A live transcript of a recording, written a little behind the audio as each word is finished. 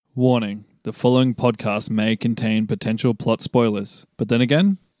Warning, the following podcast may contain potential plot spoilers, but then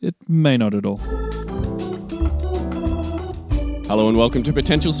again, it may not at all. Hello and welcome to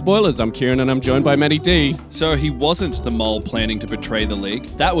Potential Spoilers. I'm Kieran and I'm joined by Matty D. So he wasn't the mole planning to betray the League.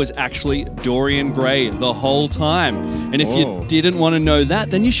 That was actually Dorian Gray the whole time. And if you didn't want to know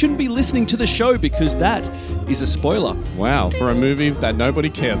that, then you shouldn't be listening to the show because that is a spoiler. Wow, for a movie that nobody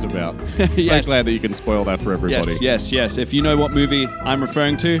cares about. Yes. So glad that you can spoil that for everybody. Yes. If you know what movie I'm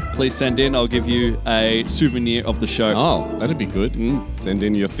referring to, please send in. I'll give you a souvenir of the show. Oh, that'd be good. Send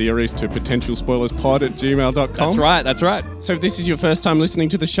in your theories to potentialspoilerspod@gmail.com. That's right. So if this is your first time listening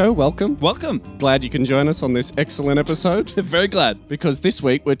to the show, welcome. Welcome. Glad you can join us on this excellent episode. Very glad. Because this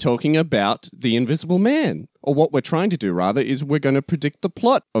week we're talking about The Invisible Man. Or what we're trying to do, rather, is we're going to predict the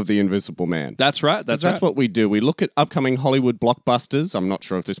plot of The Invisible Man. That's right. That's what we do. We look at upcoming Hollywood blockbusters. I'm not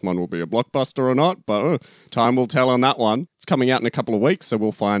sure if this one will be a blockbuster or not, but time will tell on that one. It's coming out in a couple of weeks, so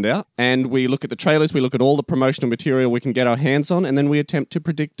we'll find out. And we look at the trailers, we look at all the promotional material we can get our hands on, and then we attempt to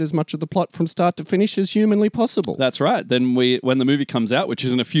predict as much of the plot from start to finish as humanly possible. That's right. Then when the movie comes out, which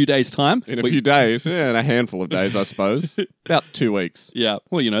is in a few days' time. In a few days. Yeah, in a handful of days, I suppose. About 2 weeks. Yeah.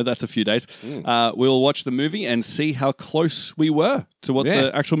 Well, that's a few days. We'll watch the movie and see how close we were to what the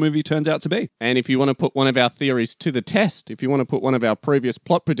actual movie turns out to be. And if you want to put one of our theories to the test, if you want to put one of our previous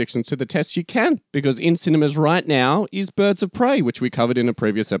plot predictions to the test, you can. Because in cinemas right now is Birds of Prey, which we covered in a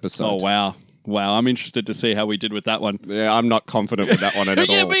previous episode. Oh, wow. I'm interested to see how we did with that one. Yeah, I'm not confident with that one at all.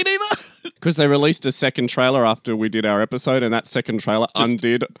 Yeah, me neither. Because they released a second trailer after we did our episode, and that second trailer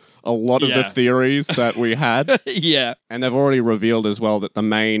undid a lot of the theories that we had. Yeah. And they've already revealed as well that the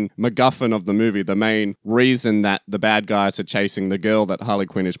main MacGuffin of the movie, the main reason that the bad guys are chasing the girl that Harley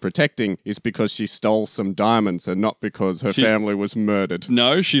Quinn is protecting is because she stole some diamonds and not because her family was murdered.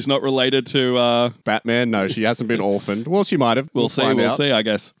 No, she's not related to... Batman? No, she hasn't been orphaned. Well, she might have. We'll see, I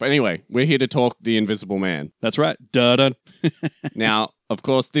guess. But anyway, we're here to talk The Invisible Man. That's right. Dun. Now... Of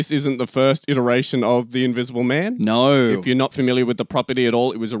course, this isn't the first iteration of The Invisible Man. No. If you're not familiar with the property at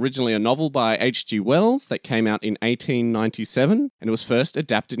all, it was originally a novel by H.G. Wells that came out in 1897, and it was first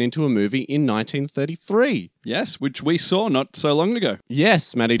adapted into a movie in 1933. Yes, which we saw not so long ago.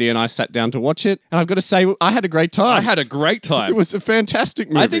 Yes, Matty D and I sat down to watch it, and I've got to say, I had a great time. I had a great time. It was a fantastic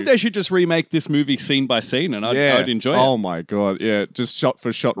movie. I think they should just remake this movie scene by scene, and I'd enjoy it. Oh my God, yeah, just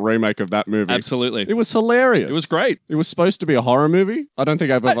shot-for-shot remake of that movie. Absolutely. It was hilarious. It was great. It was supposed to be a horror movie. I don't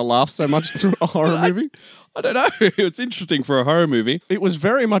think I've ever laughed so much through a horror movie. I don't know. It's interesting for a horror movie. It was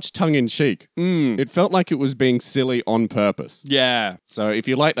very much tongue-in-cheek. It felt like it was being silly on purpose. Yeah. So if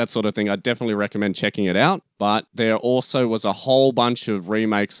you like that sort of thing, I'd definitely recommend checking it out. But there also was a whole bunch of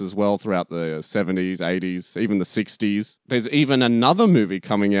remakes as well throughout the 70s, 80s, even the 60s. There's even another movie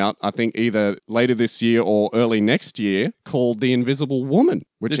coming out, I think either later this year or early next year, called The Invisible Woman,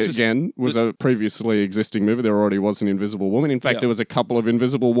 which was a previously existing movie. There already was an Invisible Woman. In fact, there was a couple of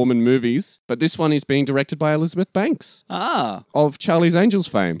Invisible Woman movies, but this one is being directed by Elizabeth Banks of Charlie's Angels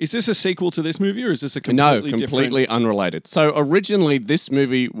fame. Is this a sequel to this movie or is this a completely completely unrelated. So originally this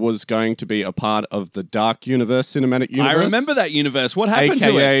movie was going to be a part of the Dark Universe, cinematic universe. I remember that universe. What happened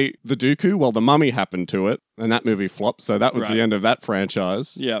to it? AKA The Dooku. Well, The Mummy happened to it. And that movie flopped, so that was the end of that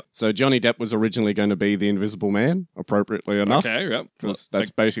franchise. Yeah. So Johnny Depp was originally going to be the Invisible Man, appropriately enough. Okay, yeah. Because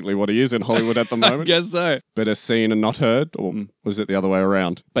that's basically what he is in Hollywood at the moment. I guess so. Better seen and not heard, or was it the other way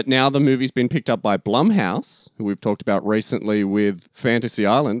around? But now the movie's been picked up by Blumhouse, who we've talked about recently with Fantasy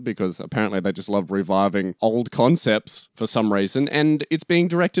Island, because apparently they just love reviving old concepts for some reason, and it's being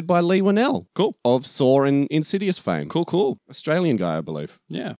directed by Leigh Whannell. Cool. Of Saw and Insidious fame. Cool. Australian guy, I believe.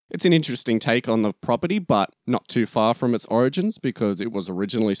 Yeah. It's an interesting take on the property, but not too far from its origins because it was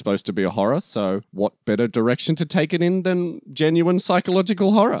originally supposed to be a horror. So what better direction to take it in than genuine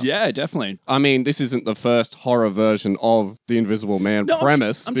psychological horror? Yeah, definitely. I mean, this isn't the first horror version of The Invisible Man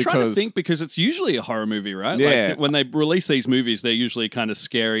premise. I'm trying to think because it's usually a horror movie, right? Yeah. Like, when they release these movies, they're usually kind of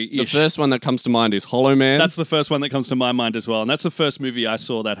scary-ish. The first one that comes to mind is Hollow Man. That's the first one that comes to my mind as well. And that's the first movie I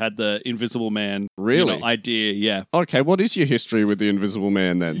saw that had the Invisible Man idea. Yeah. Okay, what is your history with The Invisible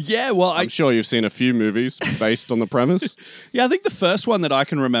Man then? Yeah, well, I'm sure you've seen a few movies based on the premise. Yeah, I think the first one that I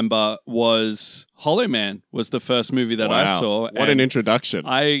can remember was Hollow Man was the first movie that I saw. What an introduction.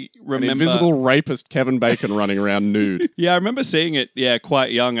 I remember... An invisible rapist Kevin Bacon running around nude. Yeah, I remember seeing it,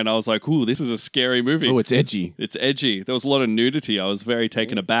 quite young, and I was like, ooh, this is a scary movie. Oh, it's edgy. It's edgy. There was a lot of nudity. I was very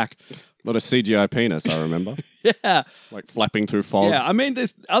taken aback. A lot of CGI penis, I remember. Yeah. Like flapping through fog. Yeah, I mean,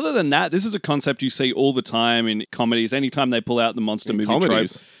 other than that, this is a concept you see all the time in comedies. Anytime they pull out the monster movie trope.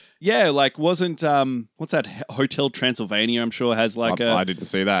 Yeah, like wasn't what's that Hotel Transylvania? I'm sure has like I didn't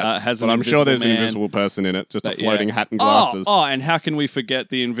see that, has but an I'm sure there's an man. invisible person in it, just a But, floating yeah. hat and glasses. Oh, and how can we forget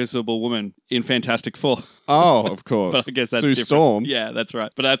the Invisible Woman in Fantastic Four? Oh, of course. But I guess that's Sue different. Storm. Yeah, that's right.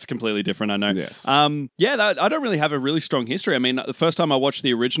 But that's completely different, I know. Yes. Yeah, I don't really have a really strong history. I mean, the first time I watched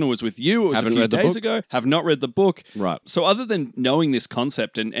the original was with you. It was Haven't a few read the days book? ago. Have not read the book. Right. So other than knowing this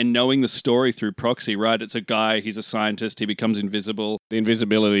concept and knowing the story through proxy, right? It's a guy, he's a scientist, he becomes invisible. The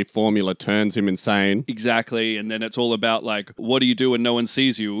invisibility formula turns him insane. Exactly. And then it's all about like, what do you do when no one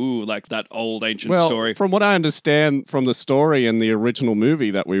sees you? Ooh, like that old ancient Well, story. from what I understand from the story and the original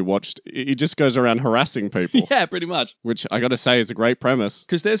movie that we watched, he just goes around harassing people, Yeah, pretty much. which I got to say is a great premise.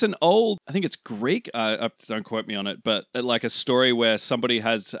 Because there's an old, I think it's Greek, don't quote me on it, but like a story where somebody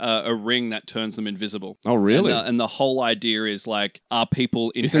has a ring that turns them invisible. Oh, really? And the whole idea is like, are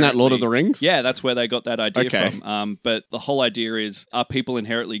people inherently... Isn't that Lord of the Rings? Yeah, that's where they got that idea Okay. from. But the whole idea is, are people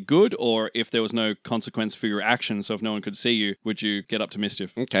inherently good, or if there was no consequence for your actions, so if no one could see you, would you get up to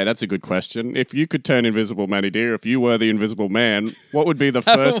mischief? Okay, that's a good question. If you could turn invisible, Matty dear, if you were the invisible man, what would be the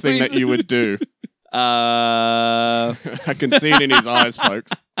first thing that you would do? I can see it in his eyes,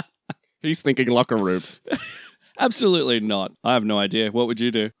 folks. He's thinking locker rooms. Absolutely not. I have no idea. What would you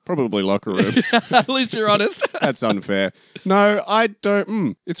do? Probably locker rooms. At least you're honest. That's unfair. No, I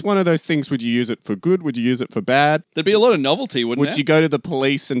don't. It's one of those things. Would you use it for good? Would you use it for bad? There'd be a lot of novelty, wouldn't Would there? you go to the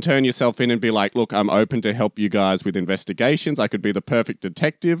police and turn yourself in and be like, look, I'm open to help you guys with investigations. I could be the perfect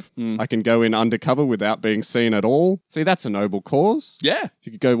detective. I can go in undercover without being seen at all. See, that's a noble cause. Yeah.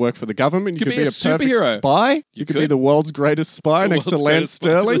 You could go work for the government. You Could could be be a a perfect superhero. spy. You could be could. the world's greatest spy next to World's Lance greatest-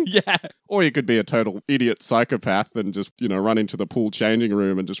 Sterling. Yeah. Or you could be a total idiot psychopath and just, run into the pool changing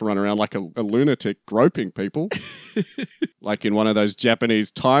room and just run around like a lunatic groping people. Like in one of those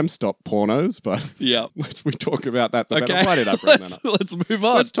Japanese time stop pornos. But Yeah. we talk about that. But Okay. why did I bring that up? let's move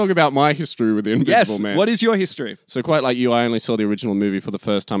on. Let's talk about my history with the Invisible Yes. Man. What is your history? So quite like you, I only saw the original movie for the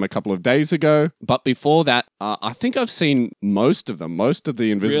first time a couple of days ago. But before that, I think I've seen most of them. Most of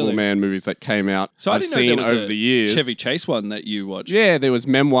the Invisible Really? Man movies that came out, So I I've didn't seen know there was over a the years. Chevy Chase one that you watched. Yeah, there was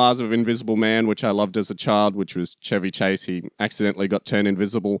Memoirs of Invisible Man, which I loved as a child, which was Chevy Chase. He accidentally got turned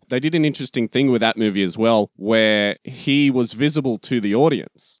invisible. They did an interesting thing with that movie as well, where he was visible to the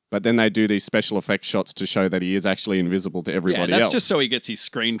audience, but then they do these special effects shots to show that he is actually invisible to Yeah, everybody that's else. just so he gets his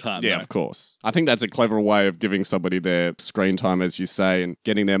screen time. Yeah, though. of course. I think that's a clever way of giving somebody their screen time, as you say, and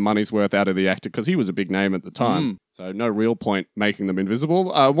getting their money's worth out of the actor, because he was a big name at the time. So no real point making them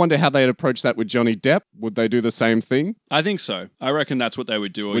invisible. I wonder how they'd approach that with Johnny Depp. Would they do the same thing? I think so. I reckon that's what they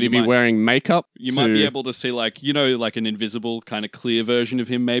would do. Or Would he you be might- wearing makeup? You might be able to see like an invisible kind of clear version of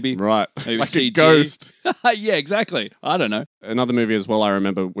him, maybe. Right. Maybe like a CG. ghost. Yeah, exactly. I don't know. Another movie as well I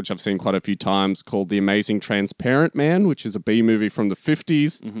remember, which I've seen quite a few times, called The Amazing Transparent Man, which is a B movie from the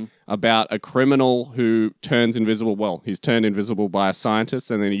 50s about a criminal who turns invisible. Well, he's turned invisible by a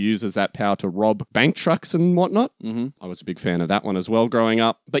scientist, and then he uses that power to rob bank trucks and whatnot. I was a big fan of that one as well growing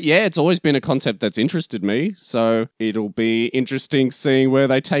up. But yeah, it's always been a concept that's interested me. So it'll be interesting seeing where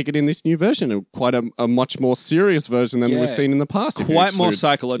they take it in this new version. Quite a much more serious version than Yeah. we've seen in the past. if you Quite more exclude-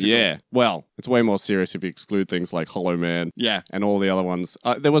 psychological. Yeah. Well, it's way more serious if you exclude things like Hollow Man. Yeah. And all the other ones.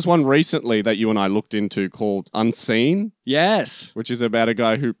 There was one recently that you and I looked into called Unseen, Yes. which is about a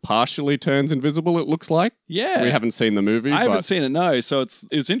guy who partially turns invisible, it looks like. Yeah. We haven't seen the movie, I but haven't seen it, no. So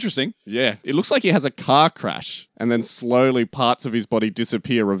it's interesting. yeah. It looks like he has a car crash and then slowly parts of his body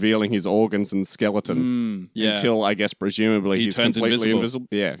disappear, revealing his organs and skeleton. Yeah. Until, I guess, presumably He he's turns completely invisible. invisible.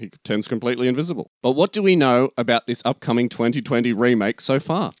 Yeah, he turns completely invisible. But what do we know about this upcoming 2020 remake so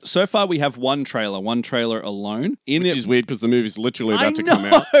far? So far, we have one trailer alone. In Which it, is weird because the movie's literally about I to know, come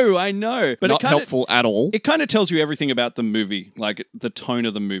out. I know. But Not it kinda, helpful at all. It kind of tells you everything about the movie, like the tone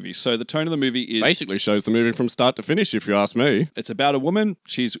of the movie. So the tone of the movie is Basically shows the movie from start to finish, if you ask me. it's about a woman.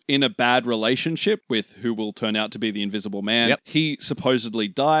 She's in a bad relationship with who will turn out to be the Invisible Man. Yep. He supposedly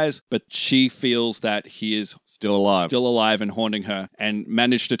dies, but she feels that he is Still alive. still alive and haunting her, and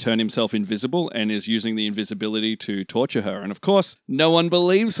managed to turn himself invisible and is using the invisibility to torture her. And of course, no one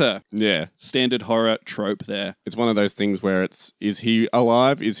believes her. Yeah. Standard horror trope there. It's one of those things where is he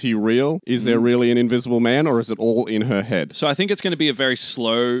alive? Is he real? Is there really an invisible man, or is it all in her head? So I think it's going to be a very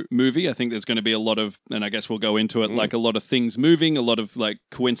slow movie. I think there's going to be a lot of, and I guess we'll go into it, like a lot of things moving, a lot of like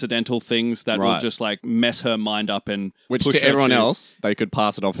coincidental things that will Right. just like mess her mind up and Which push to her everyone else, they could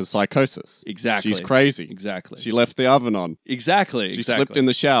pass it off as psychosis. Exactly. She's crazy. Exactly. She left the oven on. Exactly. She slipped in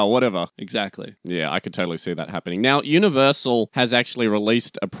the shower, whatever. Exactly. Yeah, I could totally see that happening. Now, Universal has actually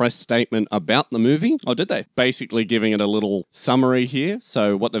released a press statement about the movie, Oh, did they? basically giving it a little summary here.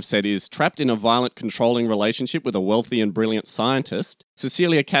 So what they've said is, trapped in a violent, controlling relationship with a wealthy wealthy and brilliant scientist,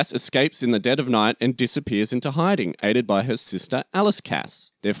 Cecilia Cass escapes in the dead of night and disappears into hiding, aided by her sister Alice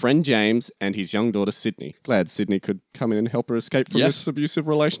Cass, their friend James, and his young daughter Sydney. Glad Sydney could come in and help her escape from this abusive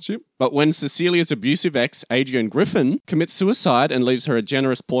relationship. But when Cecilia's abusive ex, Adrian Griffin, commits suicide and leaves her a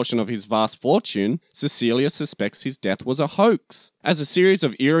generous portion of his vast fortune, Cecilia suspects his death was a hoax. As a series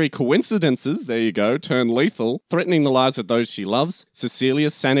of eerie coincidences, there you go, turn lethal, threatening the lives of those she loves,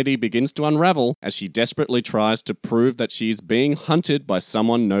 Cecilia's sanity begins to unravel as she desperately tries to prove that she is being hunted by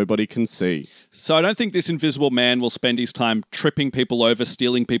someone nobody can see. So I don't think this invisible man will spend his time tripping people over,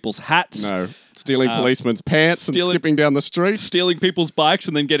 stealing people's hats. No. Stealing policemen's pants and skipping down the street. Stealing people's bikes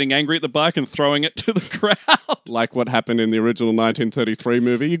and then getting angry at the bike and throwing it to the crowd. Like what happened in the original 1933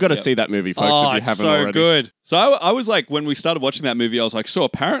 movie. You've got to see that movie, folks, if you haven't already. Oh, it's so good. So I was like, when we started watching that movie, I was like, so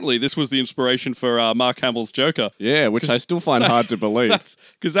apparently this was the inspiration for Mark Hamill's Joker. Yeah, which I still find hard to believe.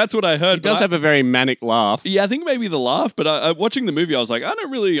 Because that's what I heard. He does have a very manic laugh. Yeah, I think maybe the laugh, but watching the movie, I was like, I'm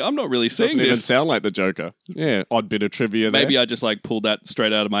not really seeing Doesn't this. even sound like the Joker. Yeah, odd bit of trivia there. Maybe I just like pulled that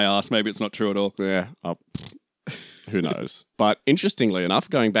straight out of my ass. Maybe it's not true at all. Yeah, who knows? But interestingly enough,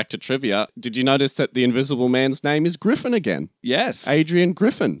 going back to trivia, did you notice that the Invisible Man's name is Griffin again? Yes. Adrian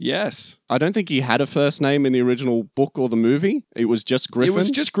Griffin. Yes. I don't think he had a first name in the original book or the movie. It was just Griffin. It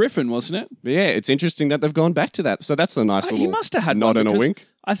was just Griffin, wasn't it? But yeah, it's interesting that they've gone back to that. So that's a nice little He must have had nod one and a wink.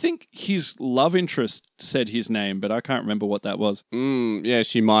 I think his love interest said his name, but I can't remember what that was. Yeah,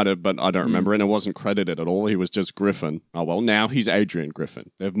 she might have, but I don't remember. And it wasn't credited at all. He was just Griffin. Oh, well, now he's Adrian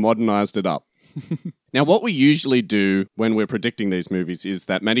Griffin. They've modernized it up. Now, what we usually do when we're predicting these movies is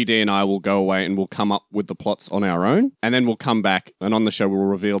that Maddie D and I will go away and we'll come up with the plots on our own, and then we'll come back and on the show we'll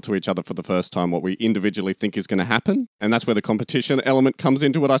reveal to each other for the first time what we individually think is going to happen, and that's where the competition element comes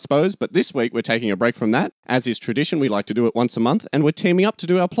into it, I suppose. But this week we're taking a break from that. As is tradition, we like to do it once a month, and we're teaming up to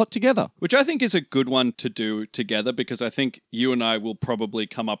do our plot together. Which I think is a good one to do together, because I think you and I will probably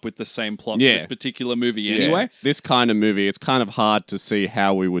come up with the same plot for this particular movie anyway. This kind of movie, it's kind of hard to see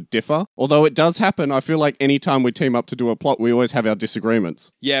how we would differ. Although it does happen, I feel like anytime we team up to do a plot, we always have our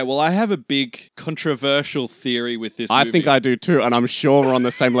disagreements. Yeah, well, I have a big controversial theory with this I movie. think I do too, and I'm sure we're on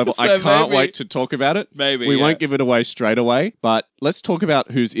the same level. So I can't maybe- wait to talk about it. Maybe, We yeah. won't give it away straight away, but let's talk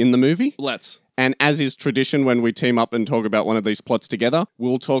about who's in the movie. Let's. And as is tradition, when we team up and talk about one of these plots together,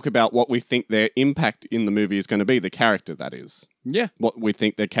 we'll talk about what we think their impact in the movie is going to be, the character, that is. Yeah. What we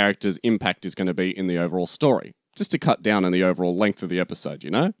think their character's impact is going to be in the overall story. Just to cut down on the overall length of the episode, you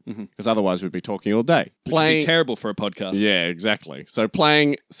know? Because otherwise we'd be talking all day. Which would be terrible for a podcast. Yeah, exactly. So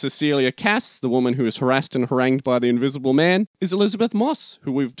playing Cecilia Cass, the woman who is harassed and harangued by the Invisible Man, is Elizabeth Moss,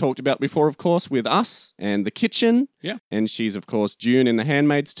 who we've talked about before, of course, with Us and The Kitchen. Yeah. And she's, of course, June in The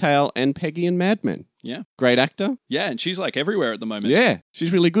Handmaid's Tale and Peggy in Mad Men. Yeah. Great actor. Yeah, and she's like everywhere at the moment. Yeah,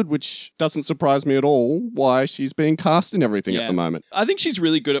 she's really good, which doesn't surprise me at all why she's being cast in everything at the moment. I think she's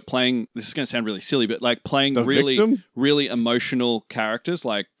really good at playing, this is going to sound really silly, but like playing The really, victim? really emotional characters,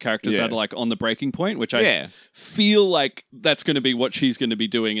 like characters Yeah. that are like on the breaking point, which I feel like that's going to be what she's going to be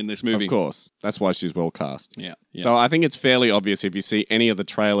doing in this movie. Of course. That's why she's well cast. Yeah. So I think it's fairly obvious if you see any of the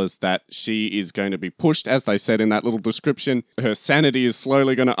trailers that she is going to be pushed, as they said in that little description. Her sanity is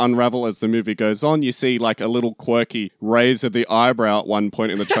slowly going to unravel as the movie goes on. You see like a little quirky raise of the eyebrow at one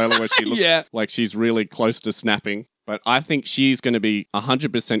point in the trailer where she looks like she's really close to snapping. But I think she's going to be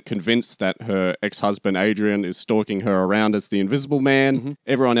 100% convinced that her ex-husband Adrian is stalking her around as the Invisible Man.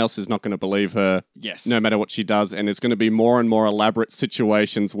 Everyone else is not going to believe her, no matter what she does. And it's going to be more and more elaborate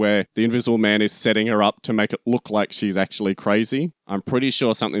situations where the Invisible Man is setting her up to make it look like she's actually crazy. I'm pretty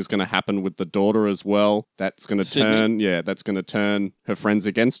sure something's going to happen with the daughter as well. That's going to that's going to turn her friends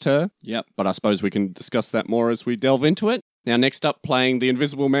against her. Yep. But I suppose we can discuss that more as we delve into it. Now, next up, playing the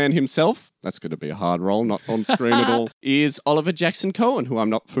Invisible Man himself, that's going to be a hard role, not on screen at all, is Oliver Jackson Cohen, who I'm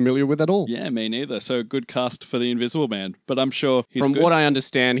not familiar with at all. Yeah, me neither. So good cast for the Invisible Man, but I'm sure he's From good. what I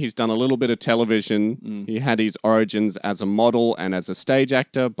understand, he's done a little bit of television. He had his origins as a model and as a stage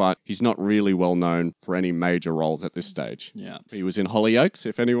actor, but he's not really well known for any major roles at this stage. Yeah. He was in Hollyoaks,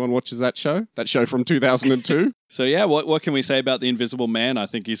 if anyone watches that show from 2002. So yeah, what can we say about the Invisible Man? I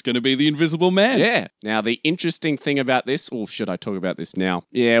think he's going to be the Invisible Man. Yeah. Now, the interesting thing about this, or should I talk about this now?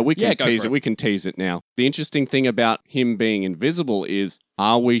 Yeah, we can tease it. We can tease it now. The interesting thing about him being invisible is,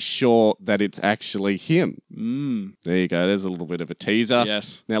 are we sure that it's actually him? There you go. There's a little bit of a teaser.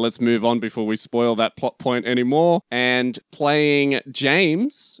 Yes. Now let's move on before we spoil that plot point anymore. And playing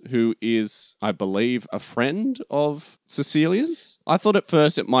James, who is, I believe, a friend of Cecilia's. I thought at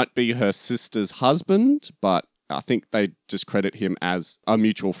first it might be her sister's husband, but I think they just credit him as a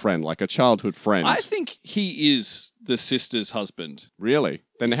mutual friend, like a childhood friend. I think he is the sister's husband. Really?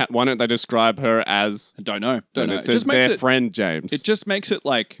 Then why don't they describe her as... I don't know. Don't know. It says their friend, James. It just makes it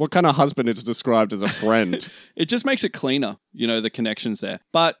like... What kind of husband is described as a friend? It just makes it cleaner, the connections there.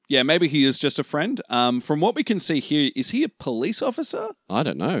 But yeah, maybe he is just a friend. From what we can see here, is he a police officer? I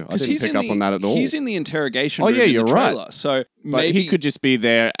don't know. I didn't pick up on that at all. He's in the interrogation room yeah, in you're the trailer. right. So but maybe he could just be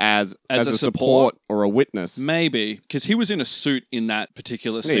there as a support or a witness. Maybe, because he was in a suit in that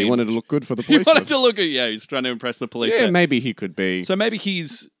particular scene. Yeah, he wanted to look good for the He police. wanted to look good. Yeah, he's trying to impress the police. Yeah, there. maybe he could be. So maybe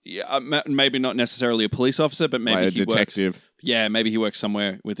he's maybe not necessarily a police officer, but maybe like a detective. Works. Yeah, maybe he works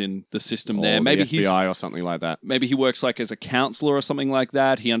somewhere within the system there. Or Maybe the FBI or something like that. Maybe he works like as a counselor or something like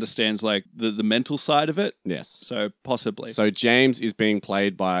that. He understands like the mental side of it. Yes. So possibly. So James is being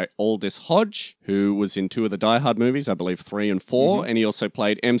played by Aldous Hodge, who was in 2 of the Die Hard movies, I believe 3 and 4, and he also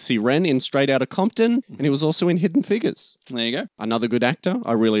played MC Ren in Straight Outta Compton, and he was also in Hidden Figures. There you go. Another good actor.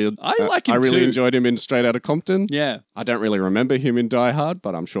 I like him. I really too. enjoyed him in Straight Outta Compton. Yeah. I don't really remember him in Die Hard,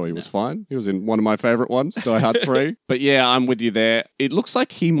 but I'm sure he was fine. He was in one of my favorite ones, Die Hard 3. But yeah, I'm with you there. It looks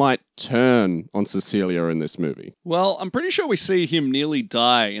like he might turn on Cecilia in this movie. Well, I'm pretty sure we see him nearly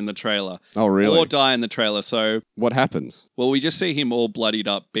die in the trailer. Oh, really? Or die in the trailer. So what happens? Well, we just see him all bloodied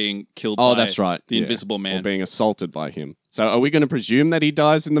up being killed by that's right. the Invisible Man. Or being assaulted by him. So are we going to presume that he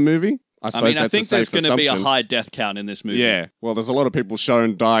dies in the movie? I think there's going to be a high death count in this movie. Yeah. Well, there's a lot of people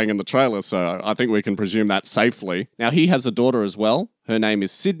shown dying in the trailer, so I think we can presume that safely. Now, he has a daughter as well. Her name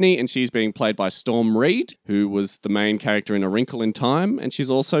is Sydney, and she's being played by Storm Reed, who was the main character in A Wrinkle in Time, and she's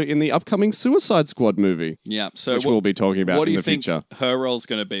also in the upcoming Suicide Squad movie. Yeah. So which we'll be talking about in the future. What do you think her role's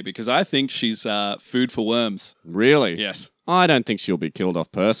going to be? Because I think she's food for worms. Really? Yes. I don't think she'll be killed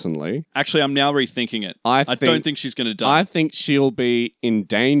off personally. Actually, I'm now rethinking it. I don't think she's going to die. I think she'll be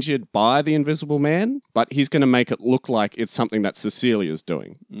endangered by the Invisible Man, but he's going to make it look like it's something that Cecilia's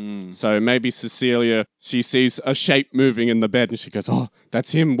doing. So maybe Cecilia, she sees a shape moving in the bed and she goes, oh,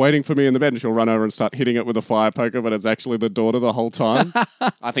 that's him waiting for me in the bed. And she'll run over and start hitting it with a fire poker, but it's actually the daughter the whole time.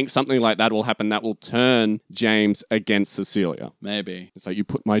 I think something like that will happen. That will turn James against Cecilia. Maybe. It's like, you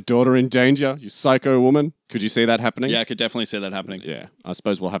put my daughter in danger, you psycho woman. Could you see that happening? Yeah, I could definitely see that happening. Yeah. I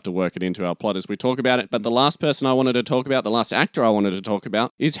suppose we'll have to work it into our plot as we talk about it. But the last person I wanted to talk about, the last actor I wanted to talk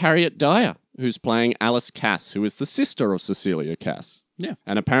about, is Harriet Dyer, who's playing Alice Cass, who is the sister of Cecilia Cass. Yeah.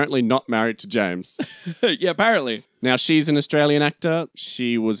 And apparently not married to James. Yeah, apparently. Now, she's an Australian actor.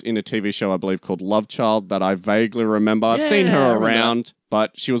 She was in a TV show, I believe, called Love Child that I vaguely remember. I've seen her around,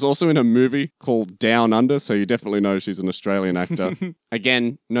 but she was also in a movie called Down Under, so you definitely know she's an Australian actor.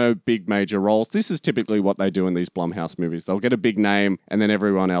 Again, no big major roles. This is typically what they do in these Blumhouse movies. They'll get a big name, and then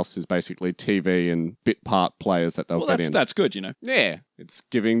everyone else is basically TV and bit part players that they'll get in. That's good, you know. Yeah. It's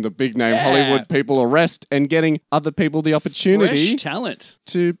giving the big name Hollywood people a rest and getting other people the opportunity Fresh talent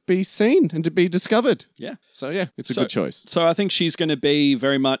to be seen and to be discovered. Yeah. So yeah, it's a good choice. So I think she's going to be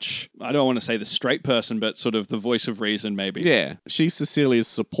very much, I don't want to say the straight person, but sort of the voice of reason maybe. Yeah. She's Cecilia's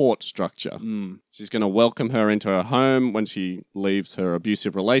support structure. She's going to welcome her into her home when she leaves her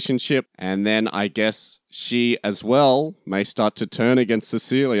abusive relationship. And then I guess she as well may start to turn against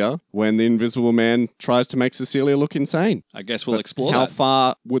Cecilia when the Invisible Man tries to make Cecilia look insane. I guess we'll explore How that.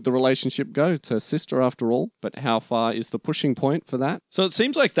 far would the relationship go? It's her sister after all, but how far is the pushing point for that? So it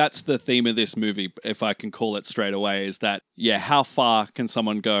seems like that's the theme of this movie, if I can call it straight away, is that, how far can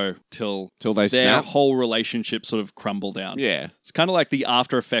someone go till they their snap? whole relationship sort of crumble down? Yeah. It's kind of like the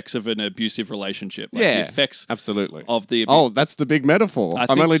after effects of an abusive relationship. Like the effects absolutely. of the Oh, that's the big metaphor.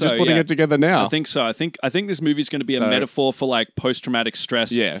 I'm only just putting it together now. I think so. I think this movie's going to be a metaphor for like post-traumatic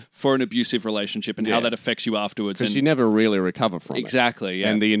stress for an abusive relationship and how that affects you afterwards. Because you never really recover from it. Exactly, yeah.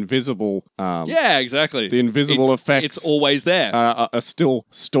 And the invisible... exactly. The invisible effects... It's always there. Are still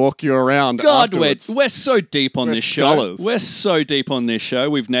stalk you around God, afterwards. we're so deep on this scholars. show. We're so deep on this show.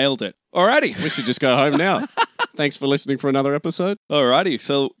 We've nailed it. Alrighty. We should just go home now. Thanks for listening for another episode. Alrighty.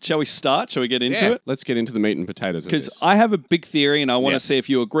 So shall we start? Shall we get into it? Let's get into the meat and potatoes of this. Because I have a big theory and I want to see if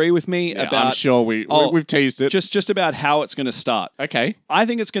you agree with me about... I'm sure we've teased it. Just about how it's going to start. Okay. I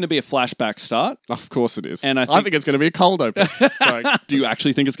think it's going to be a flashback start. Of course it is. And I think it's going to be a cold open. Do you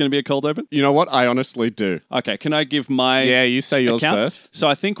actually think it's going to be a cold open? You know what? I honestly do. Okay. Can I give my... Yeah, you say yours account? first. So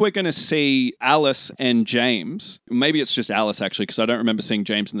I think we're going to see Alice and James, maybe it's just Alice actually, because I don't remember seeing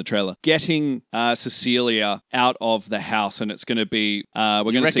James in the trailer, getting Cecilia out out of the house, and it's going to be we're going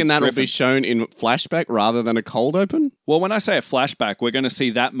to see. You reckon that'll Griffin. be shown in flashback rather than a cold open? Well, when I say a flashback, we're going to see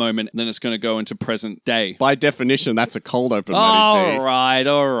that moment, and then it's going to go into present day. By definition, that's a cold open. All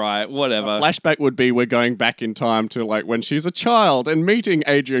right, whatever. Flashback would be we're going back in time to like when she's a child and meeting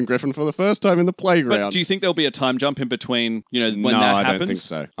Adrian Griffin for the first time in the playground. But do you think there'll be a time jump in between, when no, that I happens? don't think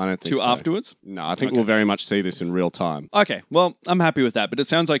so. I don't think to so. afterwards? No, I think we'll very much see this in real time. Okay, well, I'm happy with that, but it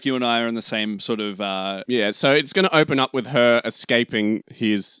sounds like you and I are in the same sort of... Yeah, so it's going to open up with her escaping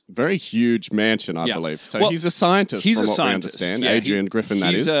his very huge mansion, I believe. So he's a scientist, he's from a what scientist. we understand. Yeah, Adrian Griffin,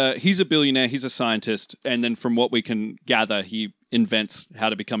 that is. He's a billionaire, he's a scientist, and then from what we can gather, he invents how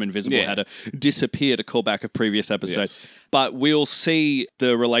to become invisible, how to disappear, to call back a previous episode. Yes. But we'll see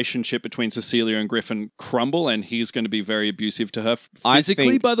the relationship between Cecilia and Griffin crumble, and he's going to be very abusive to her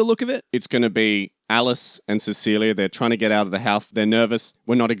physically by the look of it. It's going to be Alice and Cecilia. They're trying to get out of the house. They're nervous.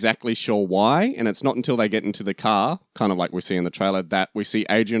 We're not exactly sure why. And it's not until they get into the car, kind of like we see in the trailer, that we see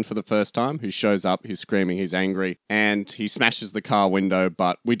Adrian for the first time, who shows up. He's screaming. He's angry. And he smashes the car window.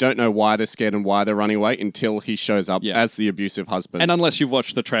 But we don't know why they're scared and why they're running away until he shows up as the abusive husband. And unless you've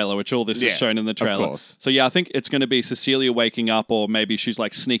watched the trailer, which all this is shown in the trailer. Of course. So I think it's going to be Cecilia waking up, or maybe she's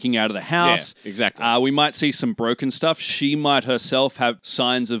like sneaking out of the house. Yeah, exactly. We might see some broken stuff. She might herself have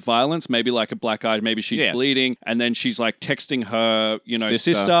signs of violence, maybe like a black eye, maybe she's bleeding. And then she's like texting her,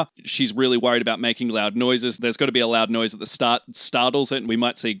 sister. She's really worried about making loud noises. There's got to be a loud noise at the start, startles it, and we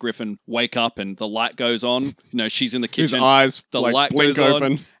might see Griffin wake up and the light goes on. She's in the kitchen. His eyes the like light blink goes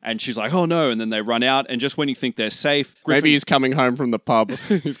open. on, and she's like, "Oh no!" And then they run out. And just when you think they're safe, Griffin, maybe he's coming home from the pub.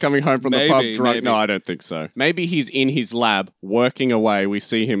 He's coming home from the pub drunk. Maybe. No, I don't think so. Maybe he's in his lab working away. We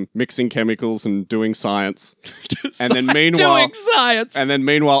see him mixing chemicals and doing science. And then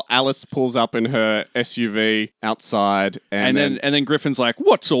meanwhile, Alice pulls up in her SUV outside, and then Griffin's like,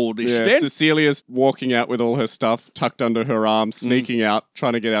 "What's all this?" Then Cecilia's walking out with all her stuff tucked under her arm, sneaking out,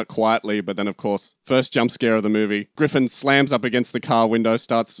 trying to get out quietly. But then, of course, first jump scare of the movie, Griffin slams up against the car window,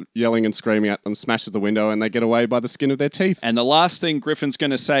 starts yelling and screaming at them, smashes the window, and they get away by the skin of their teeth. And the last thing Griffin's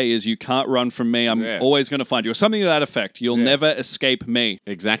going to say is, "You can't run from me. I'm always going to find you," or something to that effect. "You'll never escape me."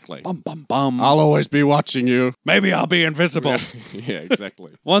 Exactly. Bum bum bum. I'll always be watching you. Maybe I'll be invisible. Yeah,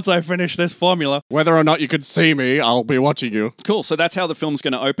 exactly. Once I finish this formula. Whether or not you could see me, I'll be watching you. Cool. So that's how the film's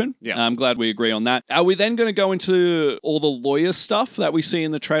going to open. Yeah. I'm glad we agree on that. Are we then going to go into all the lawyer stuff that we see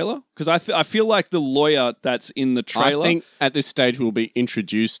in the trailer? Because I feel like the lawyer that's in the trailer... I think at this stage we'll be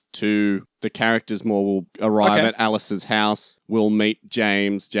introduced to the characters more. We'll arrive at Alice's house. We'll meet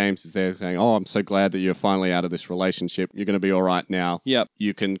James. James is there saying, "Oh, I'm so glad that you're finally out of this relationship. You're going to be all right now. Yep.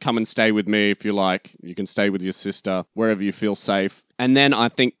 You can come and stay with me if you like. You can stay with your sister, wherever you feel safe." And then I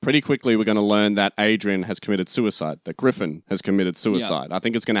think pretty quickly we're going to learn that Adrian has committed suicide, that Griffin has committed suicide. Yeah. I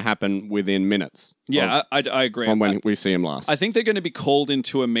think it's going to happen within minutes. Yeah, I agree. From when we see him last. I think they're going to be called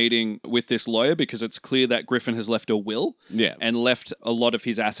into a meeting with this lawyer because it's clear that Griffin has left a will and left a lot of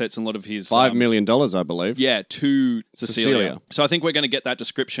his assets and a lot of his... $5 million, I believe. Yeah, to Cecilia. So I think we're going to get that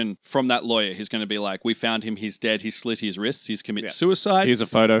description from that lawyer. He's going to be like, "We found him, he's dead, he's slit his wrists, he's committed suicide." Here's a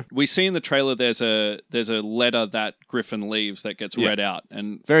photo. We see in the trailer there's a letter that Griffin leaves that gets read out.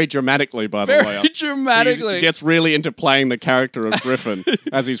 And very dramatically by the lawyer. Very dramatically. He gets really into playing the character of Griffin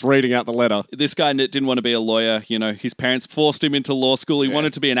as he's reading out the letter. This guy didn't want to be a lawyer. His parents forced him into law school. He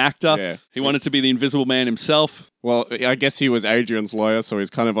wanted to be an actor. Yeah. He wanted to be the Invisible Man himself. Well, I guess he was Adrian's lawyer, so he's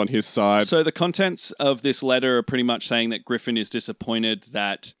kind of on his side. So the contents of this letter are pretty much saying that Griffin is disappointed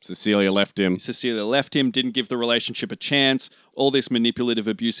that Cecilia left him, didn't give the relationship a chance, all this manipulative,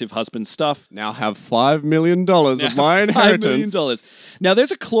 abusive husband stuff. Now have $5 million of my inheritance. $5 million. Now,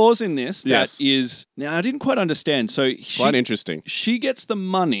 there's a clause in this that is... Now, I didn't quite understand. So quite interesting. She gets the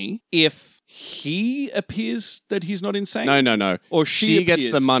money if he appears that he's not insane? No. Or she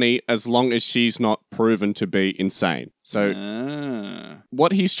gets the money as long as she's not proven to be insane. So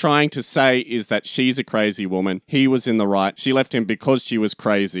what he's trying to say is that she's a crazy woman. He was in the right. She left him because she was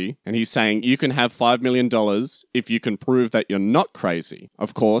crazy. And he's saying you can have $5 million if you can prove that you're not crazy.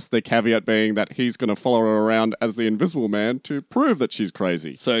 Of course, the caveat being that he's going to follow her around as the Invisible Man to prove that she's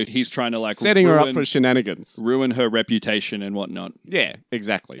crazy. So he's trying to setting her up for shenanigans. Ruin her reputation and whatnot. Yeah,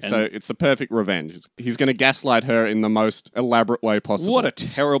 exactly. So it's the perfect revenge. He's going to gaslight her in the most elaborate way possible. What a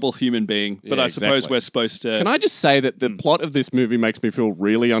terrible human being. But I suppose suppose we're supposed to... Can I just say that the plot of this movie makes me feel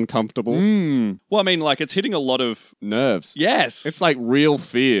really uncomfortable? Well, I mean, like, it's hitting a lot of... Nerves. Yes. It's like real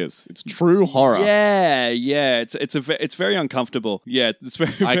fears. It's true horror. Yeah. It's very uncomfortable. Yeah, it's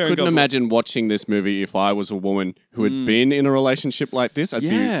very, very I couldn't uncomfortable. imagine watching this movie if I was a woman who had been in a relationship like this. I'd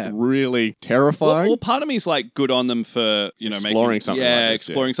be really terrifying. Well, part of me is like good on them for, Exploring something like this,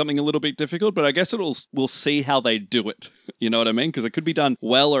 exploring something a little bit difficult, but I guess we'll see how they do it. You know what I mean? Because it could be done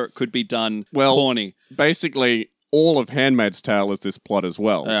well or it could be done corny. Basically, all of Handmaid's Tale is this plot as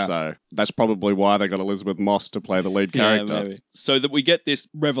well. Yeah. So that's probably why they got Elizabeth Moss to play the lead character. Yeah, maybe. So that we get this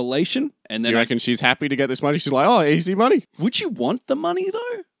revelation, and then Do you reckon she's happy to get this money? She's like, oh, easy money. would you want the money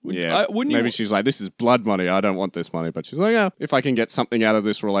though? Wouldn't Maybe you? she's like, this is blood money. I don't want this money. But she's like, yeah, if I can get something out of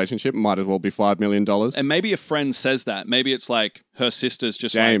this relationship, it might as well be $5 million. And maybe a friend says that. Maybe it's like her sister's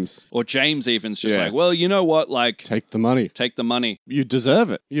just James. like, or James even's just Yeah. like, well, you know what? Like, Take the money. take the money. You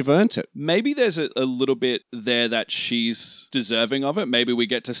deserve it. You've earned it. Maybe there's a little bit there that she's deserving of it. Maybe we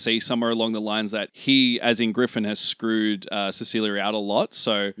get to see somewhere along the lines that he, as in Griffin, has screwed Cecilia out a lot.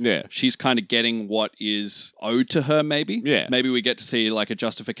 So Yeah. she's kind of getting what is owed to her, maybe. Yeah. Maybe we get to see like a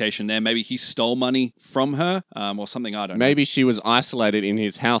justification there. Maybe he stole money from her or something. I don't know. Maybe she was isolated in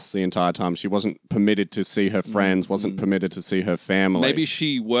his house the entire time. She wasn't permitted to see her friends, wasn't permitted to see her family. Maybe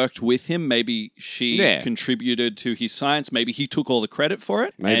she worked with him. Maybe she contributed to his science. Maybe he took all the credit for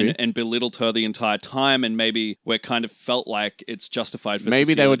it and belittled her the entire time. And maybe we kind of felt like it's justified for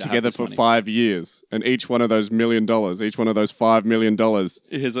Maybe they Cecilia were to have together this for money. 5 years, and each one of those $1 million, each one of those $5 million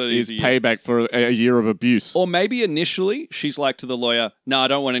Is payback for a year of abuse. Or maybe initially she's like to the lawyer, no, I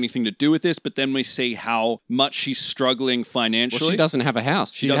don't want anything to do with this. But then we see how much she's struggling financially. Well, she doesn't have a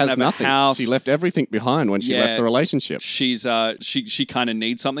house. She doesn't has have a nothing. house. She left everything behind when she left the relationship. She's she kind of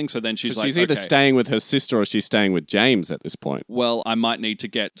needs something. So then she's like, She's either okay, staying with her sister or she's staying with James at this point. well, I might need to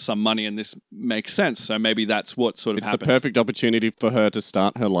get some money and this makes sense. So maybe that's what sort of It's happens. the perfect opportunity for her to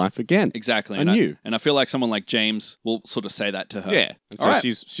start her life again. Exactly. Anew. And I feel like someone like James will sort of say that to her. Yeah. And so All right.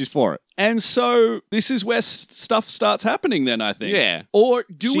 she's for it. And so this is where stuff starts happening then, I think. Yeah. Or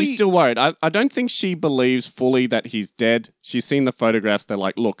do we... She's still worried. I don't think she believes fully that he's dead. She's seen the photographs. They're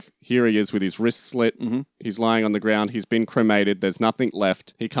like, look, here he is with his wrist slit. Mm-hmm. He's lying on the ground. He's been cremated. There's nothing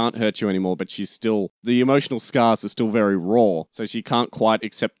left. He can't hurt you anymore, but she's still... The emotional scars are still very raw, so she can't quite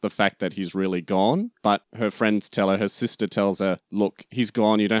accept the fact that he's really gone. But her friends tell her, her sister tells her, look, he's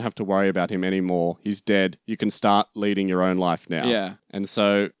gone. You don't have to worry about him anymore. He's dead. You can start leading your own life now. Yeah. And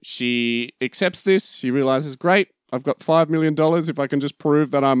so she accepts this. She realizes, great, I've got $5 million. If I can just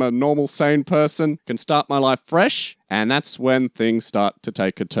prove that I'm a normal, sane person, can start my life fresh. And that's when things start to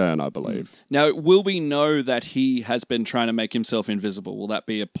take a turn, I believe. Now, will we know that he has been trying to make himself invisible? Will that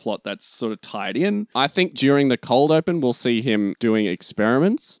be a plot that's sort of tied in? I think during the cold open, we'll see him doing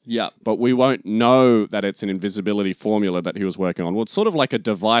experiments. Yeah. But we won't know that it's an invisibility formula that he was working on. Well, it's sort of like a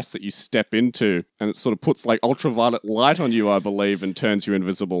device that you step into and it sort of puts like ultraviolet light on you, I believe, and turns you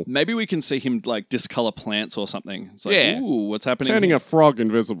invisible. Maybe we can see him like discolor plants or something. It's like, Yeah. ooh, what's happening? Turning here? a frog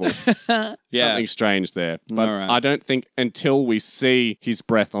invisible. Yeah. Something strange there. But All right. I don't think until we see his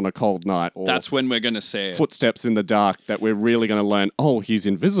breath on a cold night or That's when we're going to see it. footsteps in the dark that we're really going to learn, oh, he's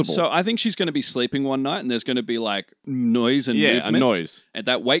invisible. So I think she's going to be sleeping one night and there's going to be like noise and yeah, movement. a noise. And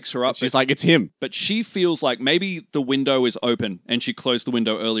that wakes her up. She's like, it's him. But she feels like maybe the window is open and she closed the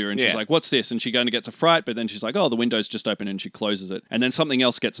window earlier and she's Yeah. like, what's this? And she kind of gets a fright, but then she's like, oh, the window's just open and she closes it. And then something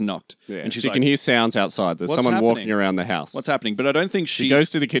else gets knocked. Yeah. And she's she like, can hear sounds outside. There's What's someone walking happening? around the house. what's happening? But I don't think She goes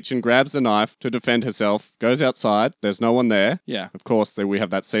to the kitchen, grabs a knife to defend herself, goes outside. There's no one there. Yeah. Of course, we have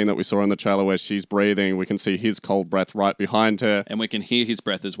that scene that we saw in the trailer where she's breathing. We can see his cold breath right behind her. And we can hear his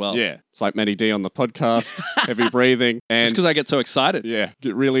breath as well. Yeah. It's like Matty D on the podcast. Heavy breathing. Just And because I get so excited. yeah,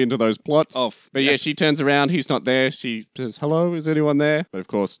 get really into those plots. But yeah, yes. she turns around. He's not there. She says, hello, is anyone there? But of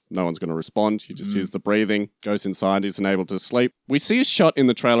course, no one's going to respond. She just hears the breathing, goes inside, isn't able to sleep. We see a shot in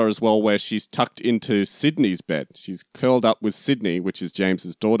the trailer as well where she's tucked into Sydney's bed. She's curled up with Sydney, which is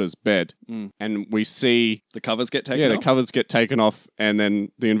James's daughter's bed. And we see, The covers get taken the off. covers get taken off, and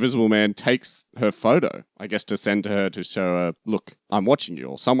then the Invisible Man takes her photo, I guess, to send to her to show her, look, I'm watching you,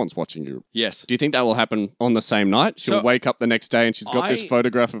 or someone's watching you. Yes. Do you think that will happen on the same night? She'll So, wake up the next day and she's got this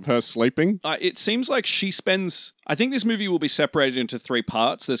photograph of her sleeping? It seems like she spends... I think this movie will be separated into 3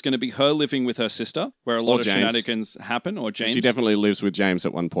 parts. There's going to be her living with her sister, where a lot of James. shenanigans happen, or James. She definitely lives with James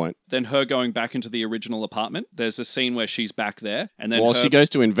at one point. Then her going back into the original apartment. There's a scene where she's back there. And then Well, her... she goes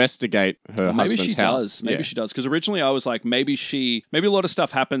to investigate her Maybe husband's she house. does. Maybe Yeah. she does. Because originally I was like, maybe a lot of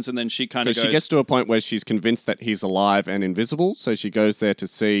stuff happens and then she kind of Because goes... she gets to a point where she's convinced that he's alive and invisible, so she goes there to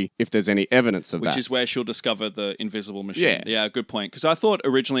see if there's any evidence of that. Which is where she'll discover the invisible machine. Yeah. Good point. Because I thought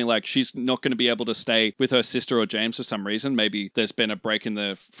originally, like, she's not going to be able to stay with her sister or James for some reason. Maybe there's been a break in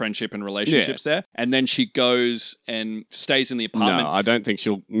the friendship and relationships there. And then she goes and stays in the apartment. No, I don't think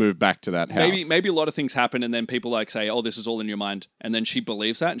she'll move back to that house. Maybe a lot of things happen, and then people like say, "Oh, this is all in your mind," and then she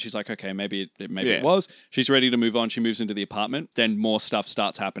believes that, and she's like, "Okay, maybe it was." She's ready to move on. She moves into the apartment. Then more stuff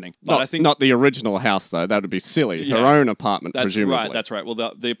starts happening. But I think not the original house though. That would be silly. Her own apartment, that's presumably. right. That's right. Well,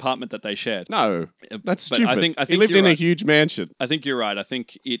 the apartment that they shared. No, that's But stupid. I think he lived you're in right. a huge mansion. I think you're right. I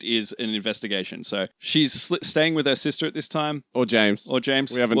think it is an investigation. So she's staying with her sister at this time, Or James. or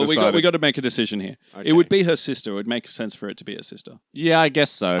James. We haven't we decided. got to make a decision here. Okay. It would be her sister. It would make sense for it to be her sister, Yeah, I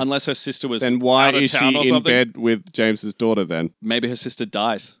guess so. unless her sister was. Then why out of is she town or in something. bed with James's daughter then? Maybe her sister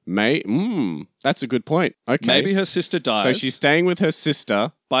dies. That's a good point. Okay. Maybe her sister dies. So she's staying with her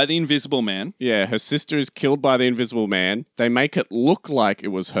sister. by the Invisible Man. Yeah, her sister is killed by the Invisible Man. They make it look like it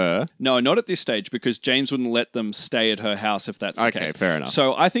was her. No, not at this stage, because James wouldn't let them stay at her house if that's the case. Okay, fair enough.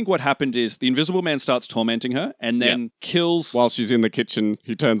 So I think what happened is the Invisible Man starts tormenting her and then kills... While she's in the kitchen,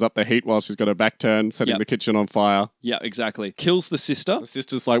 he turns up the heat while she's got her back turned, setting Yep. the kitchen on fire. Yeah, exactly. Kills the sister, The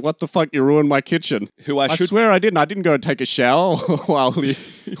sister's like, what the fuck, you ruined my kitchen. who I should... swear I didn't. I didn't go and take a shower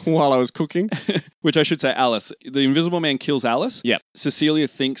while I was cooking. Which I should say Alice. The Invisible Man kills Alice. Yep. Cecilia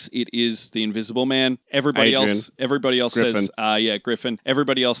thinks it is the Invisible Man. Everybody Adrian. else Griffin. says, Griffin.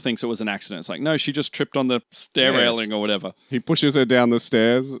 Everybody else thinks it was an accident. It's like, no, she just tripped on the stair Yeah. railing or whatever. He pushes her down the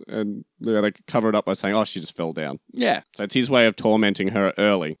stairs and they cover it up by saying, oh, she just fell down. Yeah. So it's his way of tormenting her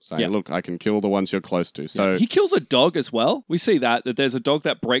early, saying, Yeah. look, I can kill the ones you're close to. So He kills a dog as well. We see that there's a dog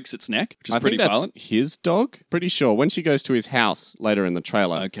that breaks its neck, which is I pretty think that's violent. his dog. Pretty sure. When she goes to his house later in the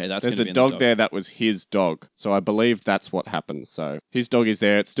trailer, Okay, that's there's gonna a be in the dog dog. there that was his dog. So I believe that's what happens. So his dog is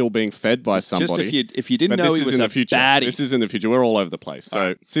there. It's still being fed by somebody. Just if you didn't But know this he is was in a the future. baddie. This is in the future. We're all over the place.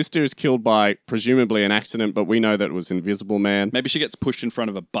 So sister is killed by presumably an accident, but we know that it was Invisible Man. Maybe she gets pushed in front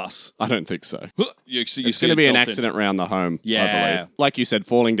of a bus. I don't think so. You It's see going to it be an jolt in. accident around the home, I Yeah. believe. Like you said,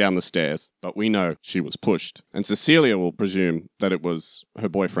 falling down the stairs, but we know she was pushed. And Cecilia will presume that it was her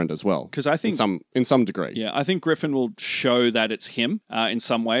boyfriend as well. 'Cause I think- in some degree. Yeah, I think Griffin will show that it's him in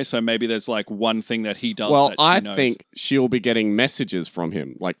some way. So maybe there's like one thing that he does. Well, that she I knows. think she'll be getting messages from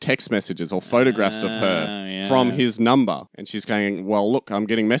him, like text messages or photographs of her yeah. from his number. And she's going, well, look, I'm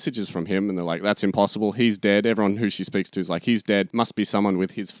getting messages from him. And they're like, that's impossible. He's dead. Everyone who she speaks to is like, he's dead. Must be someone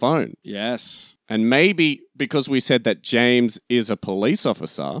with his phone. Yes. And maybe because we said that James is a police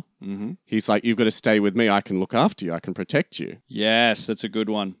officer, Mm-hmm. he's like, you've got to stay with me. I can look after you. I can protect you. Yes, that's a good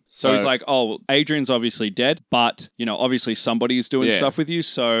one. So So- he's like, oh, Adrian's obviously dead, but, obviously somebody's doing Yeah. stuff with you,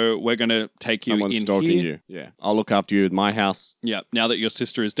 so we're going to take you Someone's in stalking here. you. Yeah. I'll look after you at my house. Yeah, now that your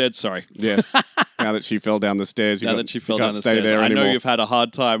sister is dead, sorry. Yes. Now that she fell down the stairs, Now that she fell you down can't the stay stairs. there I anymore. know you've had a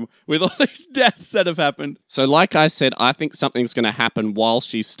hard time with all these deaths that have happened. So like I said, I think something's going to happen while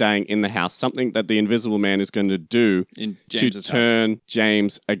she's staying in the house. Something that the Invisible Man is going to do In to James's house. turn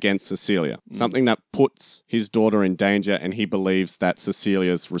James against Cecilia. Something that puts his daughter in danger and he believes that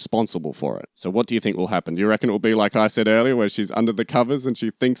Cecilia's responsible for it. So what do you think will happen? Do you reckon it will be like I said earlier where she's under the covers and she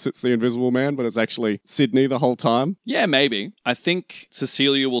thinks it's the Invisible Man, but it's actually Sydney the whole time? Yeah, maybe. I think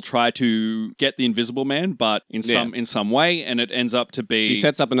Cecilia will try to get the Invisible Man, but in some way, and it ends up to be... She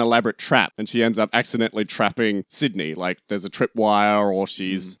sets up an elaborate trap and she ends up accidentally trapping Sydney. Like there's a tripwire or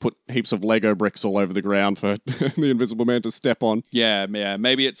she's put heaps of Lego bricks all over the ground for the Invisible Man to step on. Yeah.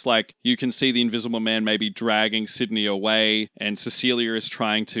 Maybe it's like you can see the Invisible Man maybe dragging Sydney away, and Cecilia is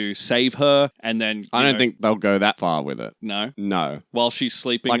trying to save her, and then... I don't think they'll go that far with it. No? No. While she's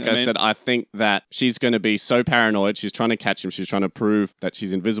sleeping... Like I said, I think that she's going to be so paranoid. She's trying to catch him. She's trying to prove that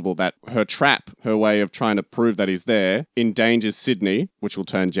she's invisible, that her trap, her way of trying to prove that he's there, endangers Sydney, which will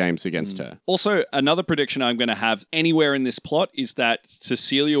turn James against her. Also, another prediction I'm going to have anywhere in this plot is that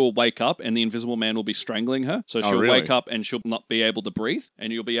Cecilia will wake up and the Invisible Man will be strangling her. So she'll really? wake up and she'll not be able to breathe,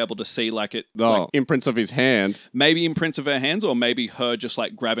 and you'll be able to see like it... Oh, like, imprints of his hand. maybe imprints of her hands, or maybe her just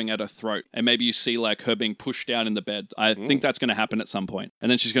like grabbing at her throat, and maybe you see like her being pushed down in the bed. I think that's going to happen at some point, and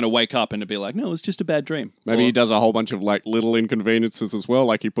then she's going to wake up and it'll be like, no, it's just a bad dream. Maybe Or- he does a whole bunch of like little inconveniences as well.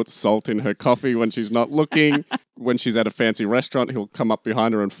 Like he puts salt in her coffee when she's not looking. When she's at a fancy restaurant, he'll come up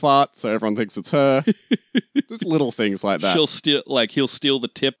behind her and fart, so everyone thinks it's her. Just little things like that. he'll steal the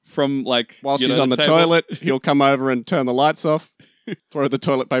tip from like While you she's know, on the table. toilet, he'll come over and turn the lights off, throw the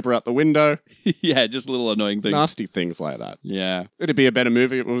toilet paper out the window. Yeah, just little annoying things. Nasty things like that. Yeah. It'd be a better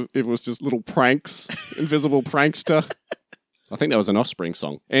movie if it was just little pranks, invisible prankster. I think that was an Offspring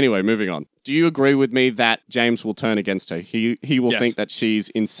song. Anyway, moving on. Do you agree with me that James will turn against her? He will think that she's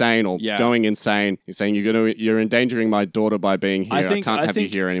insane or going insane. He's saying, you're endangering my daughter by being here. I can't have you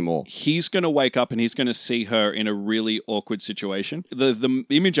here anymore. He's going to wake up and he's going to see her in a really awkward situation. The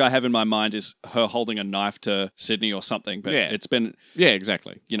image I have in my mind is her holding a knife to Sydney or something, but it's been... Yeah,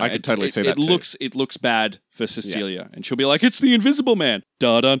 exactly. I could totally see that It looks bad for Cecilia, and she'll be like, it's the Invisible Man.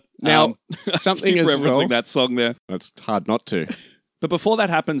 Dun. Now, something as referencing that song there. It's hard not to. But before that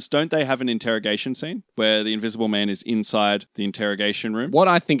happens, don't they have an interrogation scene where the Invisible Man is inside the interrogation room? What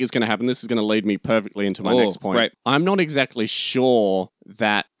I think is going to happen, this is going to lead me perfectly into my next point. Great. I'm not exactly sure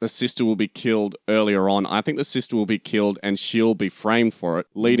that the sister will be killed earlier on. I think the sister will be killed and she'll be framed for it,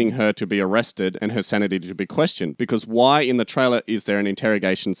 leading her to be arrested and her sanity to be questioned. Because why in the trailer is there an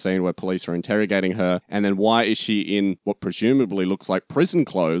interrogation scene where police are interrogating her? And then why is she in what presumably looks like prison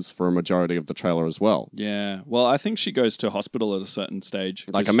clothes for a majority of the trailer as well? Yeah. Well, I think she goes to hospital at a certain stage.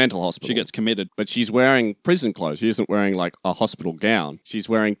 Like a mental hospital. She gets committed. But she's wearing prison clothes. She isn't wearing like a hospital gown. She's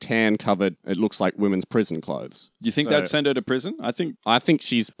wearing tan covered, it looks like women's prison clothes. You think that'd send her to prison? I think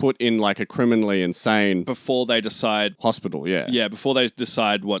she's put in like a criminally insane... Before they decide... Hospital, yeah. Yeah, before they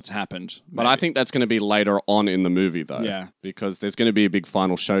decide what's happened. But I think that's going to be later on in the movie, though. Yeah. Because there's going to be a big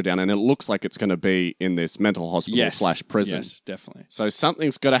final showdown, and it looks like it's going to be in this mental hospital / prison. Yes, definitely. So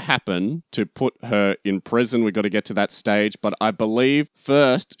something's got to happen to put her in prison. We've got to get to that stage. But I believe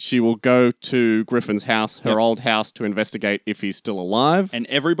first she will go to Griffin's house, her old house, to investigate if he's still alive. And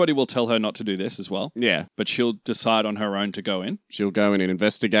everybody will tell her not to do this as well. Yeah. But she'll decide on her own to go in. She'll go in and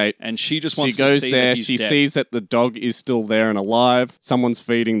investigate. And she just wants to see that he's dead. She sees that the dog is still there and alive. Someone's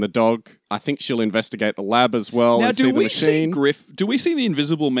feeding the dog. I think she'll investigate the lab as well and see the machine. Do we see the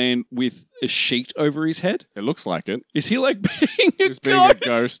Invisible Man with a sheet over his head? It looks like it. Is he like being He's being a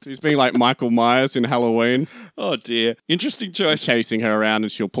ghost. He's being like Michael Myers in Halloween. Oh dear. Interesting choice. Chasing her around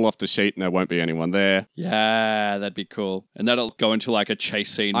and she'll pull off the sheet and there won't be anyone there. Yeah, that'd be cool. And that'll go into like a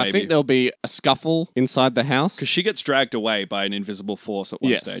chase scene maybe. I think there'll be a scuffle inside the house. Because she gets dragged away by an invisible force at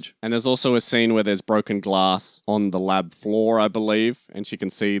one stage. And there's also a scene where there's broken glass on the lab floor, I believe, and she can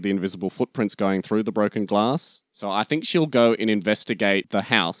see the invisible footprints going through the broken glass. So I think she'll go and investigate the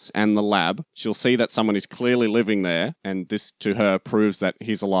house and the lab. She'll see that someone is clearly living there, and this to her proves that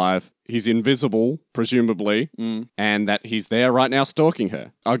he's alive. He's invisible, presumably, and that he's there right now stalking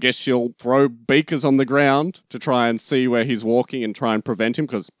her. I guess she'll throw beakers on the ground to try and see where he's walking and try and prevent him,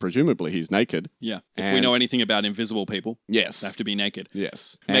 because presumably he's naked. Yeah. If we know anything about invisible people, they have to be naked.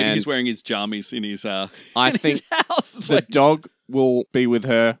 Yes. Maybe he's wearing his jammies in his his house. The dog will be with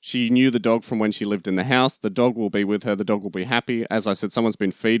her. She knew the dog from when she lived in the house. The dog will be with her. The dog will be happy. As I said, someone's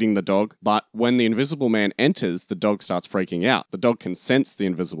been feeding the dog. But when the Invisible Man enters, the dog starts freaking out. The dog can sense the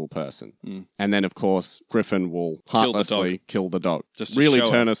invisible person. And then, of course, Griffin will heartlessly kill the dog. Just to really show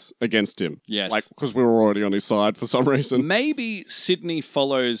turn us against him. Yes. Like, because we were already on his side for some reason. Maybe Sydney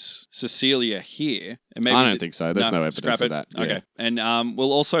follows Cecilia here. And maybe I don't think so. There's no evidence of that. Okay. Yeah. And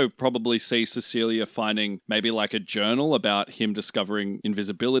we'll also probably see Cecilia finding maybe like a journal about him discovering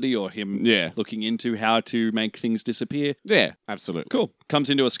invisibility or him looking into how to make things disappear. Yeah, absolutely. Cool. Comes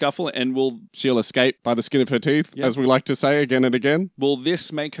into a scuffle and she'll escape by the skin of her teeth, as we like to say again and again. Will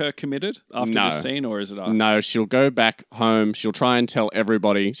this make her committed after this scene, or is it after? No, she'll go back home. She'll try and tell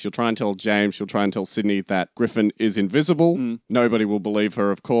everybody. She'll try and tell James. She'll try and tell Sydney that Griffin is invisible. Nobody will believe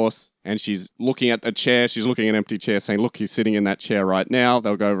her, of course. And she's looking at a chair. She's looking at an empty chair saying, look, he's sitting in that chair right now.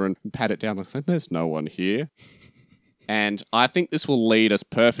 They'll go over and pat it down and say, there's no one here. And I think this will lead us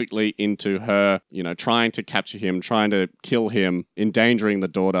perfectly into her, trying to capture him, trying to kill him, endangering the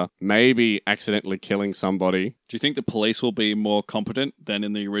daughter, maybe accidentally killing somebody. Do you think the police will be more competent than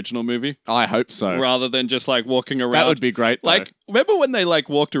in the original movie? I hope so. Rather than just walking around. That would be great, though. Like, remember when they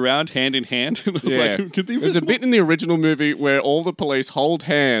walked around hand in hand? It was There's a bit in the original movie where all the police hold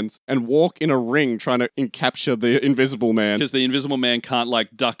hands and walk in a ring trying to capture the Invisible Man. Because the Invisible Man can't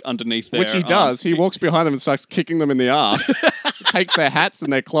duck underneath their Which he does. He walks behind them and starts kicking them in the ass. Takes their hats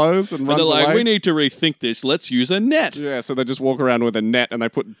and their clothes and runs away. We need to rethink this. Let's use a net. Yeah, so they just walk around with a net and they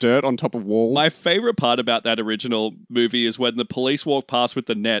put dirt on top of walls. My favorite part about that original movie is when the police walk past with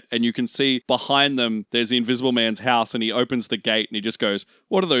the net and you can see behind them there's the Invisible Man's house and he opens the gate and he just goes,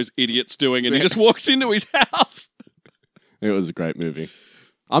 what are those idiots doing? And he just walks into his house. It was a great movie.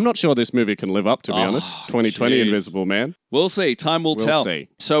 I'm not sure this movie can live up, to be honest. 2020 Invisible Man. We'll see. Time will tell. We'll see.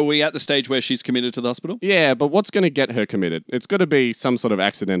 So are we at the stage where she's committed to the hospital? Yeah, but what's going to get her committed? It's got to be some sort of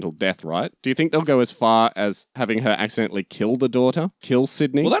accidental death, right? Do you think they'll go as far as having her accidentally kill the daughter? Kill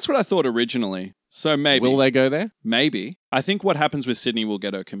Sydney? Well, that's what I thought originally. So maybe. Will they go there? Maybe. I think what happens with Sydney will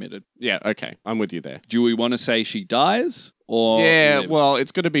get her committed. Yeah, okay. I'm with you there. Do we want to say she dies? or lives? well,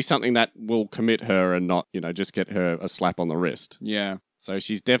 it's going to be something that will commit her and not, just get her a slap on the wrist. Yeah. So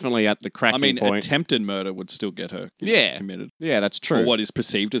she's definitely at the cracking point. Attempted murder would still get her committed. Yeah, that's true. Or what is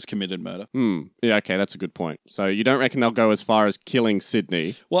perceived as committed murder. Yeah, okay, that's a good point. So you don't reckon they'll go as far as killing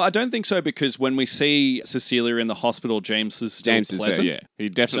Sydney? Well, I don't think so, because when we see Cecilia in the hospital, James is still pleasant. There, yeah.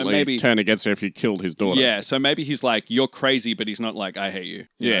 He'd definitely turn against her if he killed his daughter. Yeah, so maybe he's like, you're crazy, but he's not like, I hate you.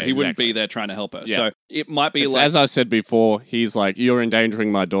 He wouldn't be there trying to help her. Yeah. So it might be as I said before, he's like, you're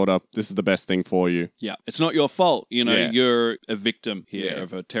endangering my daughter. This is the best thing for you. Yeah, it's not your fault. You're a victim here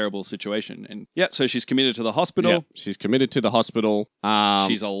of a terrible situation. And so she's committed to the hospital. Yeah, she's committed to the hospital.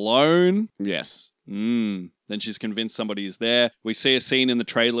 She's alone. Yes. Then she's convinced somebody is there. We see a scene in the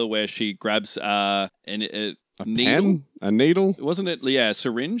trailer where she grabs a needle. Pen? A needle? Wasn't it? Yeah, a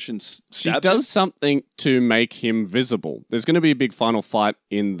syringe, and stabs She does it? something to make him visible. There's going to be a big final fight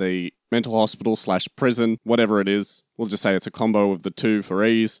in the mental hospital / prison, whatever it is. We'll just say it's a combo of the two for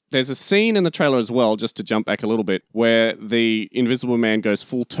ease. There's a scene in the trailer as well, just to jump back a little bit, where the Invisible Man goes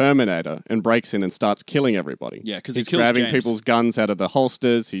full Terminator and breaks in and starts killing everybody. Yeah, because he's kills grabbing James. people's guns out of the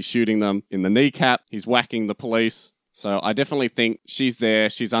holsters. He's shooting them in the kneecap. He's whacking the police. So I definitely think she's there,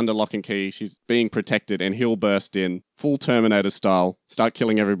 she's under lock and key, she's being protected, and he'll burst in, full Terminator style, start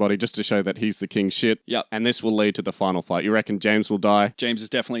killing everybody just to show that he's the king shit. Yep. And this will lead to the final fight. You reckon James will die? James is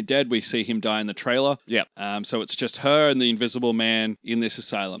definitely dead. We see him die in the trailer. Yep. So it's just her and the Invisible Man in this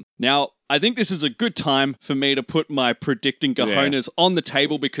asylum. Now, I think this is a good time for me to put my predicting cojones on the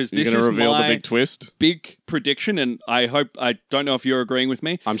table, because this is reveal my the big twist? Big prediction, and I don't know if you're agreeing with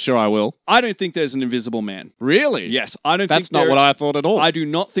me. I'm sure I will. I don't think there's an Invisible Man. Really? Yes, I don't That's think not what I thought at all. I do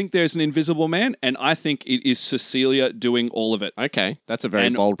not think there's an Invisible Man, and I think it is Cecilia doing all of it. Okay, that's a very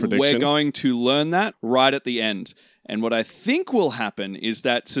bold prediction. We're going to learn that right at the end. And what I think will happen is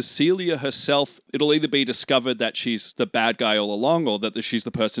that Cecilia herself, it'll either be discovered that she's the bad guy all along, or that she's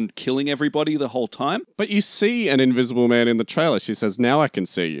the person killing everybody the whole time. But you see an Invisible Man in the trailer. She says, now I can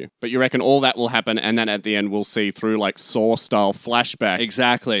see you. But you reckon all that will happen, and then at the end we'll see through like Saw-style flashback.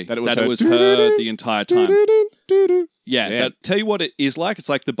 Exactly. That it was her the entire time. Yeah. But tell you what it is like. It's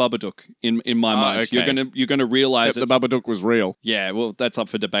like the Babadook in my mind. Okay. You're gonna realize Except the Babadook was real. Yeah, well, that's up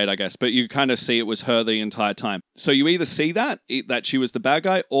for debate, I guess. But you kind of see it was her the entire time. So you either see that she was the bad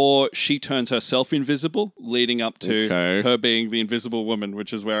guy, or she turns herself invisible, leading up to her being the Invisible Woman,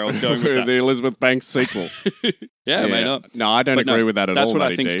 which is where I was going with that. The Elizabeth Banks sequel. Yeah, it may not. No, I don't agree with that at all. That's what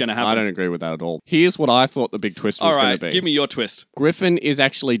I think is going to happen. I don't agree with that at all. Here's what I thought the big twist was going to be. Give me your twist. Griffin is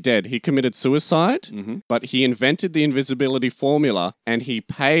actually dead. He committed suicide, but he invented the invisibility formula, and he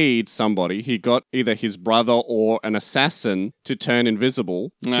paid somebody. He got either his brother or an assassin to turn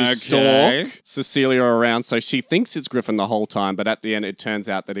invisible to stalk Cecilia around. So she thinks it's Griffin the whole time, but at the end it turns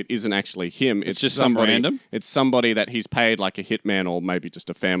out that it isn't actually him. It's just somebody, some random? It's somebody that he's paid, like a hitman or maybe just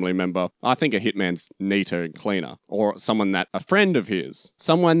a family member. I think a hitman's neater and cleaner. Or a friend of his.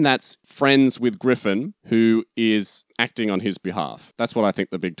 Someone that's friends with Griffin who is acting on his behalf. That's what I think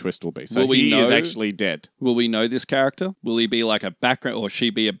the big twist will be. So he is actually dead. Will we know this character? Will he be like a background, or she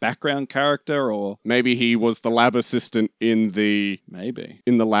be a background character, or maybe he was the lab assistant in the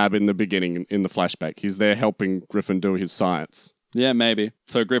lab in the beginning in the flashback. He's there helping Griffin do his science. Yeah, maybe.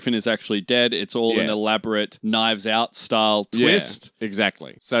 So Griffin is actually dead. It's all an elaborate Knives Out style twist. Yeah,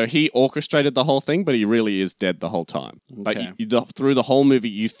 exactly. So he orchestrated the whole thing, but he really is dead the whole time. Okay. But through the whole movie,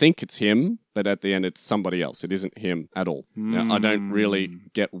 you think it's him, but at the end, it's somebody else. It isn't him at all. Now, I don't really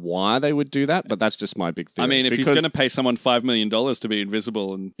get why they would do that, but that's just my big theory. I mean, if he's going to pay someone $5 million to be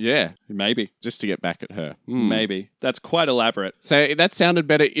invisible, and maybe. Just to get back at her. Maybe. That's quite elaborate. So that sounded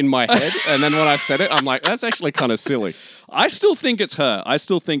better in my head, and then when I said it, I'm like, that's actually kind of silly. I still think it's her. I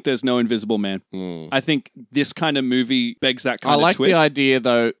still think there's no Invisible Man. I think this kind of movie begs that kind of twist. I like the idea,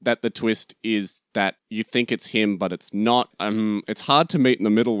 though, that the twist is that you think it's him, but it's not. It's hard to meet in the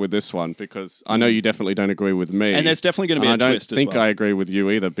middle with this one, because I know you definitely don't agree with me. And there's definitely going to be a twist as well. I don't think I agree with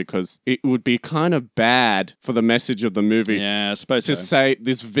you either, because it would be kind of bad for the message of the movie. Yeah, I suppose to say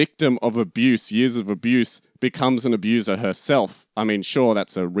this victim of abuse, years of abuse, becomes an abuser herself. I mean, sure,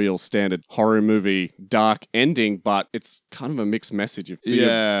 that's a real standard horror movie dark ending, but it's kind of a mixed message. If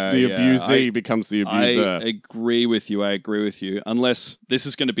the abusee becomes the abuser. I agree with you. Unless this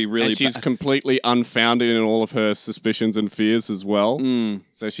is going to be really and she's completely unfounded in all of her suspicions and fears as well.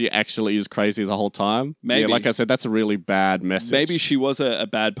 So she actually is crazy the whole time. Maybe. Yeah, like I said, that's a really bad message. Maybe she was a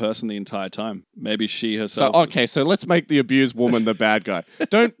bad person the entire time. Maybe she herself... So let's make the abused woman the bad guy.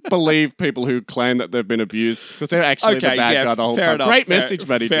 Don't believe people who claim that they've been abused, because they're actually the bad guy the whole time. Great message,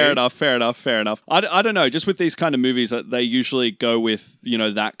 buddy. Fair enough. I don't know. Just with these kind of movies, they usually go with,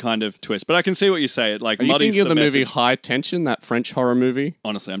 that kind of twist. But I can see what you say. It like Are you muddies thinking of the movie message. High Tension, that French horror movie?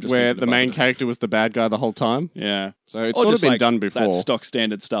 Honestly, I'm just where thinking the about main it. character was the bad guy the whole time. Yeah. So it's Or sort of just been like done before. that stock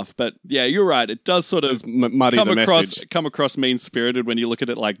standard stuff. But yeah, you're right. It does sort of Muddy the message. come across mean-spirited when you look at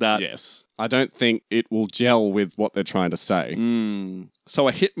it like that. Yes. I don't think it will gel with what they're trying to say. So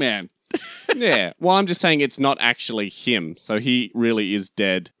a hitman. Yeah. Well, I'm just saying it's not actually him. So he really is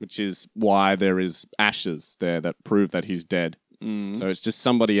dead, which is why there is ashes there that prove that he's dead. So it's just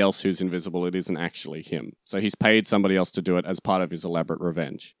somebody else who's invisible. It isn't actually him. So he's paid somebody else to do it as part of his elaborate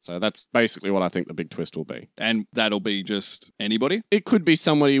revenge. So that's basically what I think the big twist will be. And that'll be just anybody? It could be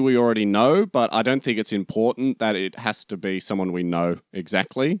somebody we already know, but I don't think it's important that it has to be someone we know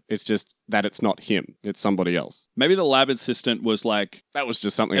exactly. It's just that it's not him. It's somebody else. Maybe the lab assistant was like... That was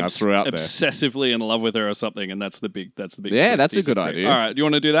just something I threw out there. Obsessively in love with her or something, and that's the big Yeah, that's a twist. good idea. All right, do you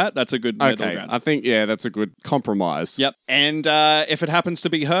want to do that? That's a good middle Okay, ground. I think, that's a good compromise. Yep. And if it happens to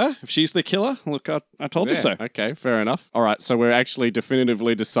be her, if she's the killer, look, I told you so. Okay, fair enough. All right, so we're actually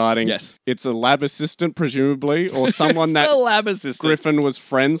definitively deciding Yes. It's a lab assistant, presumably, or someone It's that the lab assistant. Griffin was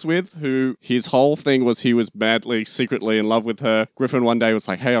friends with, who his whole thing was he was madly, secretly in love with her. Griffin one day was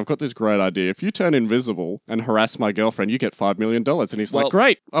like, hey, I've got this great idea. If you turn invisible and harass my girlfriend, you get $5 million. And he's like,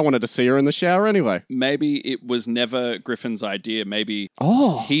 great. I wanted to see her in the shower anyway. Maybe it was never Griffin's idea. Maybe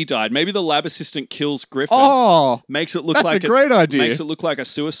Oh. he died. Maybe the lab assistant kills Griffin. Oh. Makes it look That's like a great idea. Makes it look like a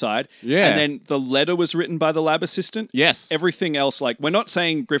suicide. Yeah. And then the letter was written by the lab assistant. Yes. Everything else, like, we're not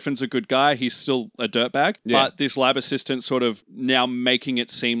saying Griffin's a good guy. He's still a dirtbag. Yeah. But this lab assistant sort of now making it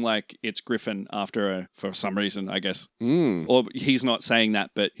seem like it's Griffin after her for some reason, I guess. Or he's not saying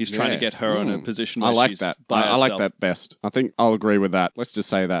that, but he's trying to get her in a position where I like she's that. by I like herself. that best. I think I'll agree with that. Let's just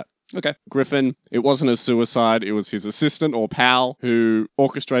say that. Okay. Griffin, it wasn't a suicide. It was his assistant or pal who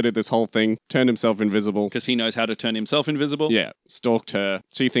orchestrated this whole thing, turned himself invisible. Because he knows how to turn himself invisible. Yeah, stalked her.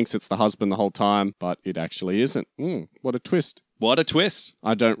 She thinks it's the husband the whole time, but it actually isn't. What a twist. What a twist.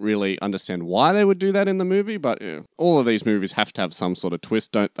 I don't really understand why they would do that in the movie, but all of these movies have to have some sort of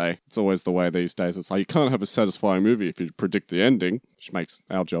twist, don't they? It's always the way these days. It's like, you can't have a satisfying movie if you predict the ending, which makes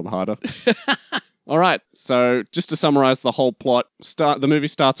our job harder. All right, so just to summarize the whole plot, the movie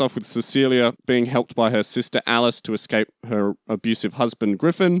starts off with Cecilia being helped by her sister Alice to escape her abusive husband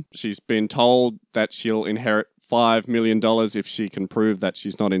Griffin. She's been told that she'll inherit $5 million if she can prove that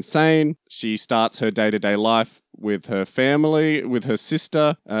she's not insane. She starts her day-to-day life with her family, with her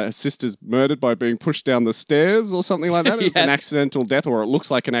sister. Her sister's murdered by being pushed down the stairs or something like that. It's an accidental death, or it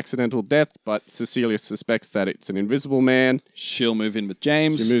looks like an accidental death, but Cecilia suspects that it's an invisible man. She'll move in with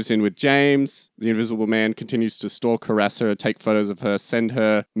James. She moves in with James. The invisible man continues to stalk, harass her, take photos of her, send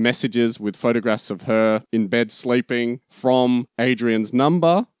her messages with photographs of her in bed sleeping from Adrian's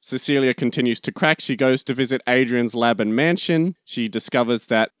number. Cecilia continues to crack. She goes to visit Adrian's lab and mansion. She discovers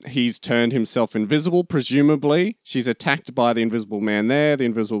that he's turned himself invisible, presumably. She's attacked by the invisible man there. The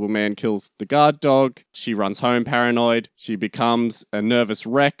invisible man kills the guard dog. She runs home paranoid. She becomes a nervous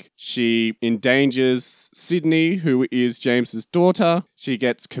wreck. She endangers Sydney, who is James's daughter. She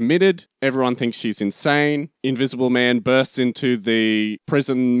gets committed. Everyone thinks she's insane. Invisible man bursts into the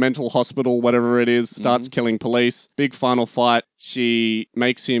prison, mental hospital, whatever it is, starts killing police. Big final fight. She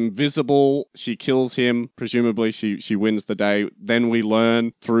makes him visible. She kills him. Presumably, she wins the day. Then we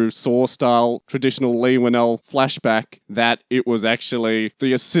learn through Saw-style, traditional Lee Winnell flashback that it was actually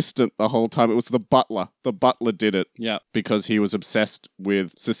the assistant the whole time. It was the butler. The butler did it. Yeah. Because he was obsessed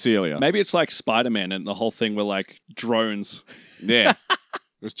with Cecilia. Maybe it's like Spider-Man and the whole thing were like drones. Yeah.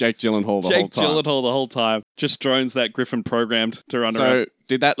 It was Jake Gyllenhaal the whole time. Jake Gyllenhaal the whole time. Just drones that Griffin programmed to run around. So,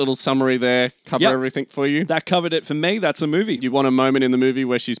 did that little summary there cover everything for you? That covered it for me. That's a movie. You want a moment in the movie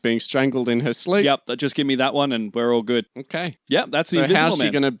where she's being strangled in her sleep? Yep, just give me that one and we're all good. Okay. Yep, that's the So Invisible how's she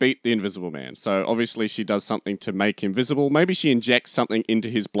Man. going to beat the Invisible Man? So obviously she does something to make him visible. Maybe she injects something into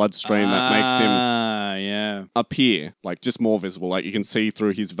his bloodstream that makes him appear, like just more visible. Like you can see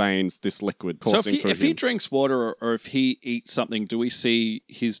through his veins this liquid coursing through if him. he drinks water or if he eats something, do we see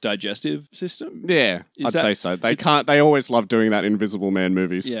his digestive system? Yeah, I'd say so. They always love doing that in Invisible Man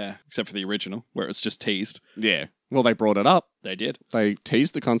movies. Yeah, except for the original, where it's just teased. Yeah. Well, they brought it up. They did. They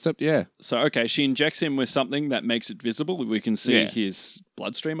teased the concept, yeah. So, okay, she injects him with something that makes it visible. We can see his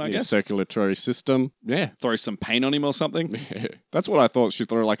bloodstream, I His guess. circulatory system. Yeah. Throw some paint on him or something. That's what I thought. She'd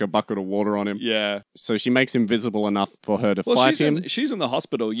throw like a bucket of water on him. Yeah. So she makes him visible enough for her to fight him. She's in the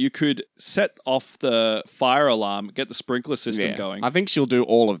hospital. You could set off the fire alarm, get the sprinkler system going. I think she'll do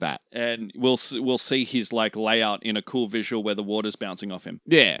all of that. And we'll see his like layout in a cool visual where the water's bouncing off him.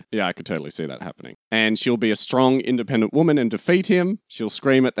 Yeah, I could totally see that happening. And she'll be a strong, independent woman and defeat him. She'll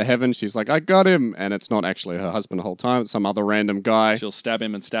scream at the heavens. She's like, I got him. And it's not actually her husband the whole time. It's some other random guy. She'll stab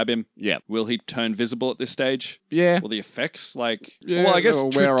him and stab him. Yeah. Will he turn visible at this stage? Yeah. Will the effects, like... Yeah, well, I guess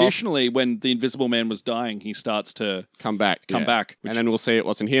they'll wear off. traditionally when the Invisible Man was dying, he starts to Come back. back. And then we'll see it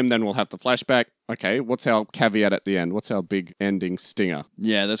wasn't him. Then we'll have the flashback. Okay, what's our caveat at the end? What's our big ending stinger?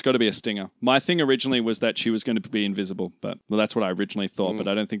 Yeah, there's got to be a stinger. My thing originally was that she was going to be invisible, but well, that's what I originally thought, but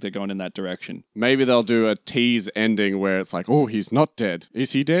I don't think they're going in that direction. Maybe they'll do a tease ending where it's like, oh, he's not dead.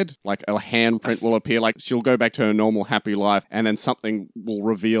 Is he dead? Like a handprint will appear, like she'll go back to her normal happy life, and then something will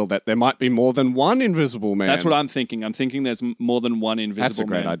reveal that there might be more than one Invisible Man. That's what I'm thinking. I'm thinking there's more than one Invisible Man. That's a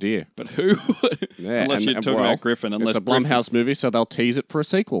great idea. But who? Yeah, Unless you're talking about Griffin. Unless it's a Blumhouse movie, so they'll tease it for a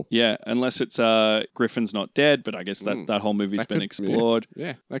sequel. Yeah, unless it's Griffin's not dead, but I guess that whole movie's been explored.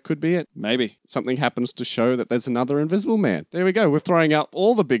 Yeah, that could be it. Maybe. Something happens to show that there's another Invisible Man. There we go. We're throwing out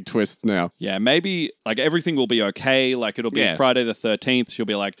all the big twists now. Yeah, maybe like everything will be okay. Like it'll be Friday the 13th. She'll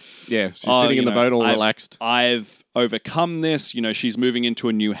be like, yeah, she's sitting in the boat all relaxed. I've overcome this. You know, she's moving into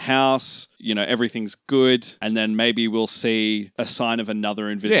a new house. You know, everything's good. And then maybe we'll see a sign of another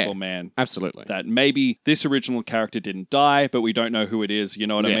Invisible Man. Absolutely. That maybe this original character didn't die, but we don't know who it is. You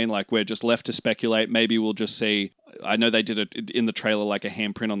know what I mean? Like we're just left to speculate. Maybe we'll just see... I know they did it in the trailer, like a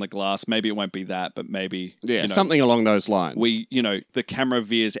handprint on the glass. Maybe it won't be that, but maybe... Yeah, something along those lines. The camera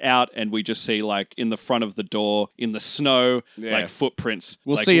veers out and we just see, like, in the front of the door, in the snow, like, footprints.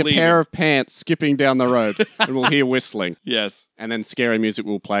 We'll like, see a pair of pants skipping down the road and we'll hear whistling. Yes. And then scary music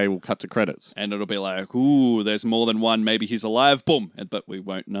will play, we'll cut to credits. And it'll be like, ooh, there's more than one. Maybe he's alive. Boom. But we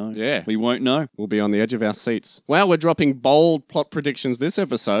won't know. Yeah. We won't know. We'll be on the edge of our seats. Wow, we're dropping bold plot predictions this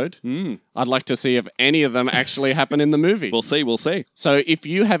episode. I'd like to see if any of them actually happen in the movie. We'll see. So if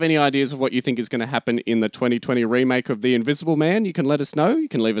you have any ideas of what you think is going to happen in the 2020 remake of The Invisible Man, you can let us know. You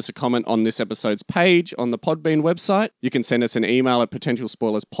can leave us a comment on this episode's page on the Podbean website. You can send us an email at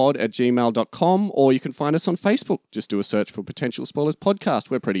potentialspoilerspod@gmail.com, or you can find us on Facebook. Just do a search for Potential Spoilers Podcast.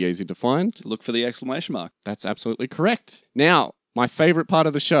 We're pretty easy to find. Look for the exclamation mark. That's absolutely correct. Now, my favorite part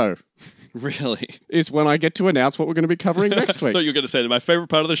of the show... Really? Is when I get to announce what we're going to be covering next week. I thought you were going to say that my favorite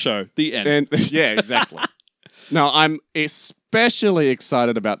part of the show, the end. And yeah, exactly. No, I'm especially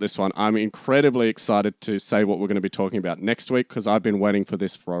excited about this one. I'm incredibly excited to say what we're going to be talking about next week because I've been waiting for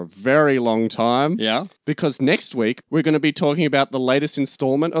this for a very long time. Yeah? Because next week, we're going to be talking about the latest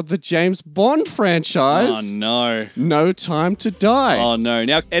installment of the James Bond franchise. Oh, no. No Time to Die. Oh, no.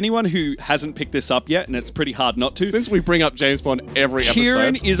 Now, anyone who hasn't picked this up yet, and it's pretty hard not to... Since we bring up James Bond every episode...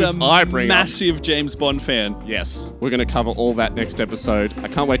 Kieran is a massive James Bond fan. Yes. We're going to cover all that next episode. I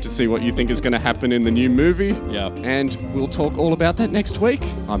can't wait to see what you think is going to happen in the new movie. Yeah. And we'll talk all about that next week.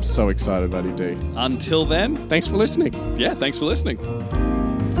 I'm so excited, Buddy D. Until then... Thanks for listening. Yeah, thanks for listening.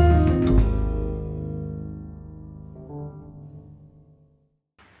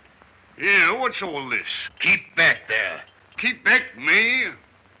 Yeah, what's all this? Keep back there. Keep back, me?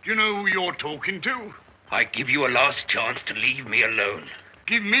 Do you know who you're talking to? I give you a last chance to leave me alone.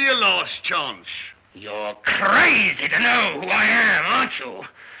 Give me a last chance. You're crazy to know who I am, aren't you?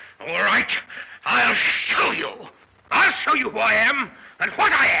 All right, I'll show you. I'll show you who I am and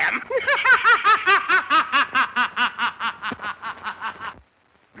what I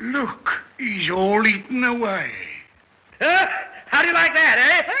am. Look, he's all eaten away. Huh? How do you like that,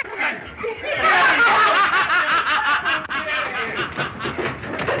 eh?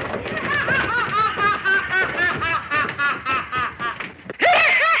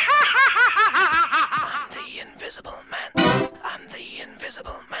 I'm the Invisible Man. I'm the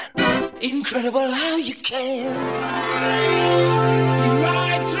Invisible Man. Incredible how you can.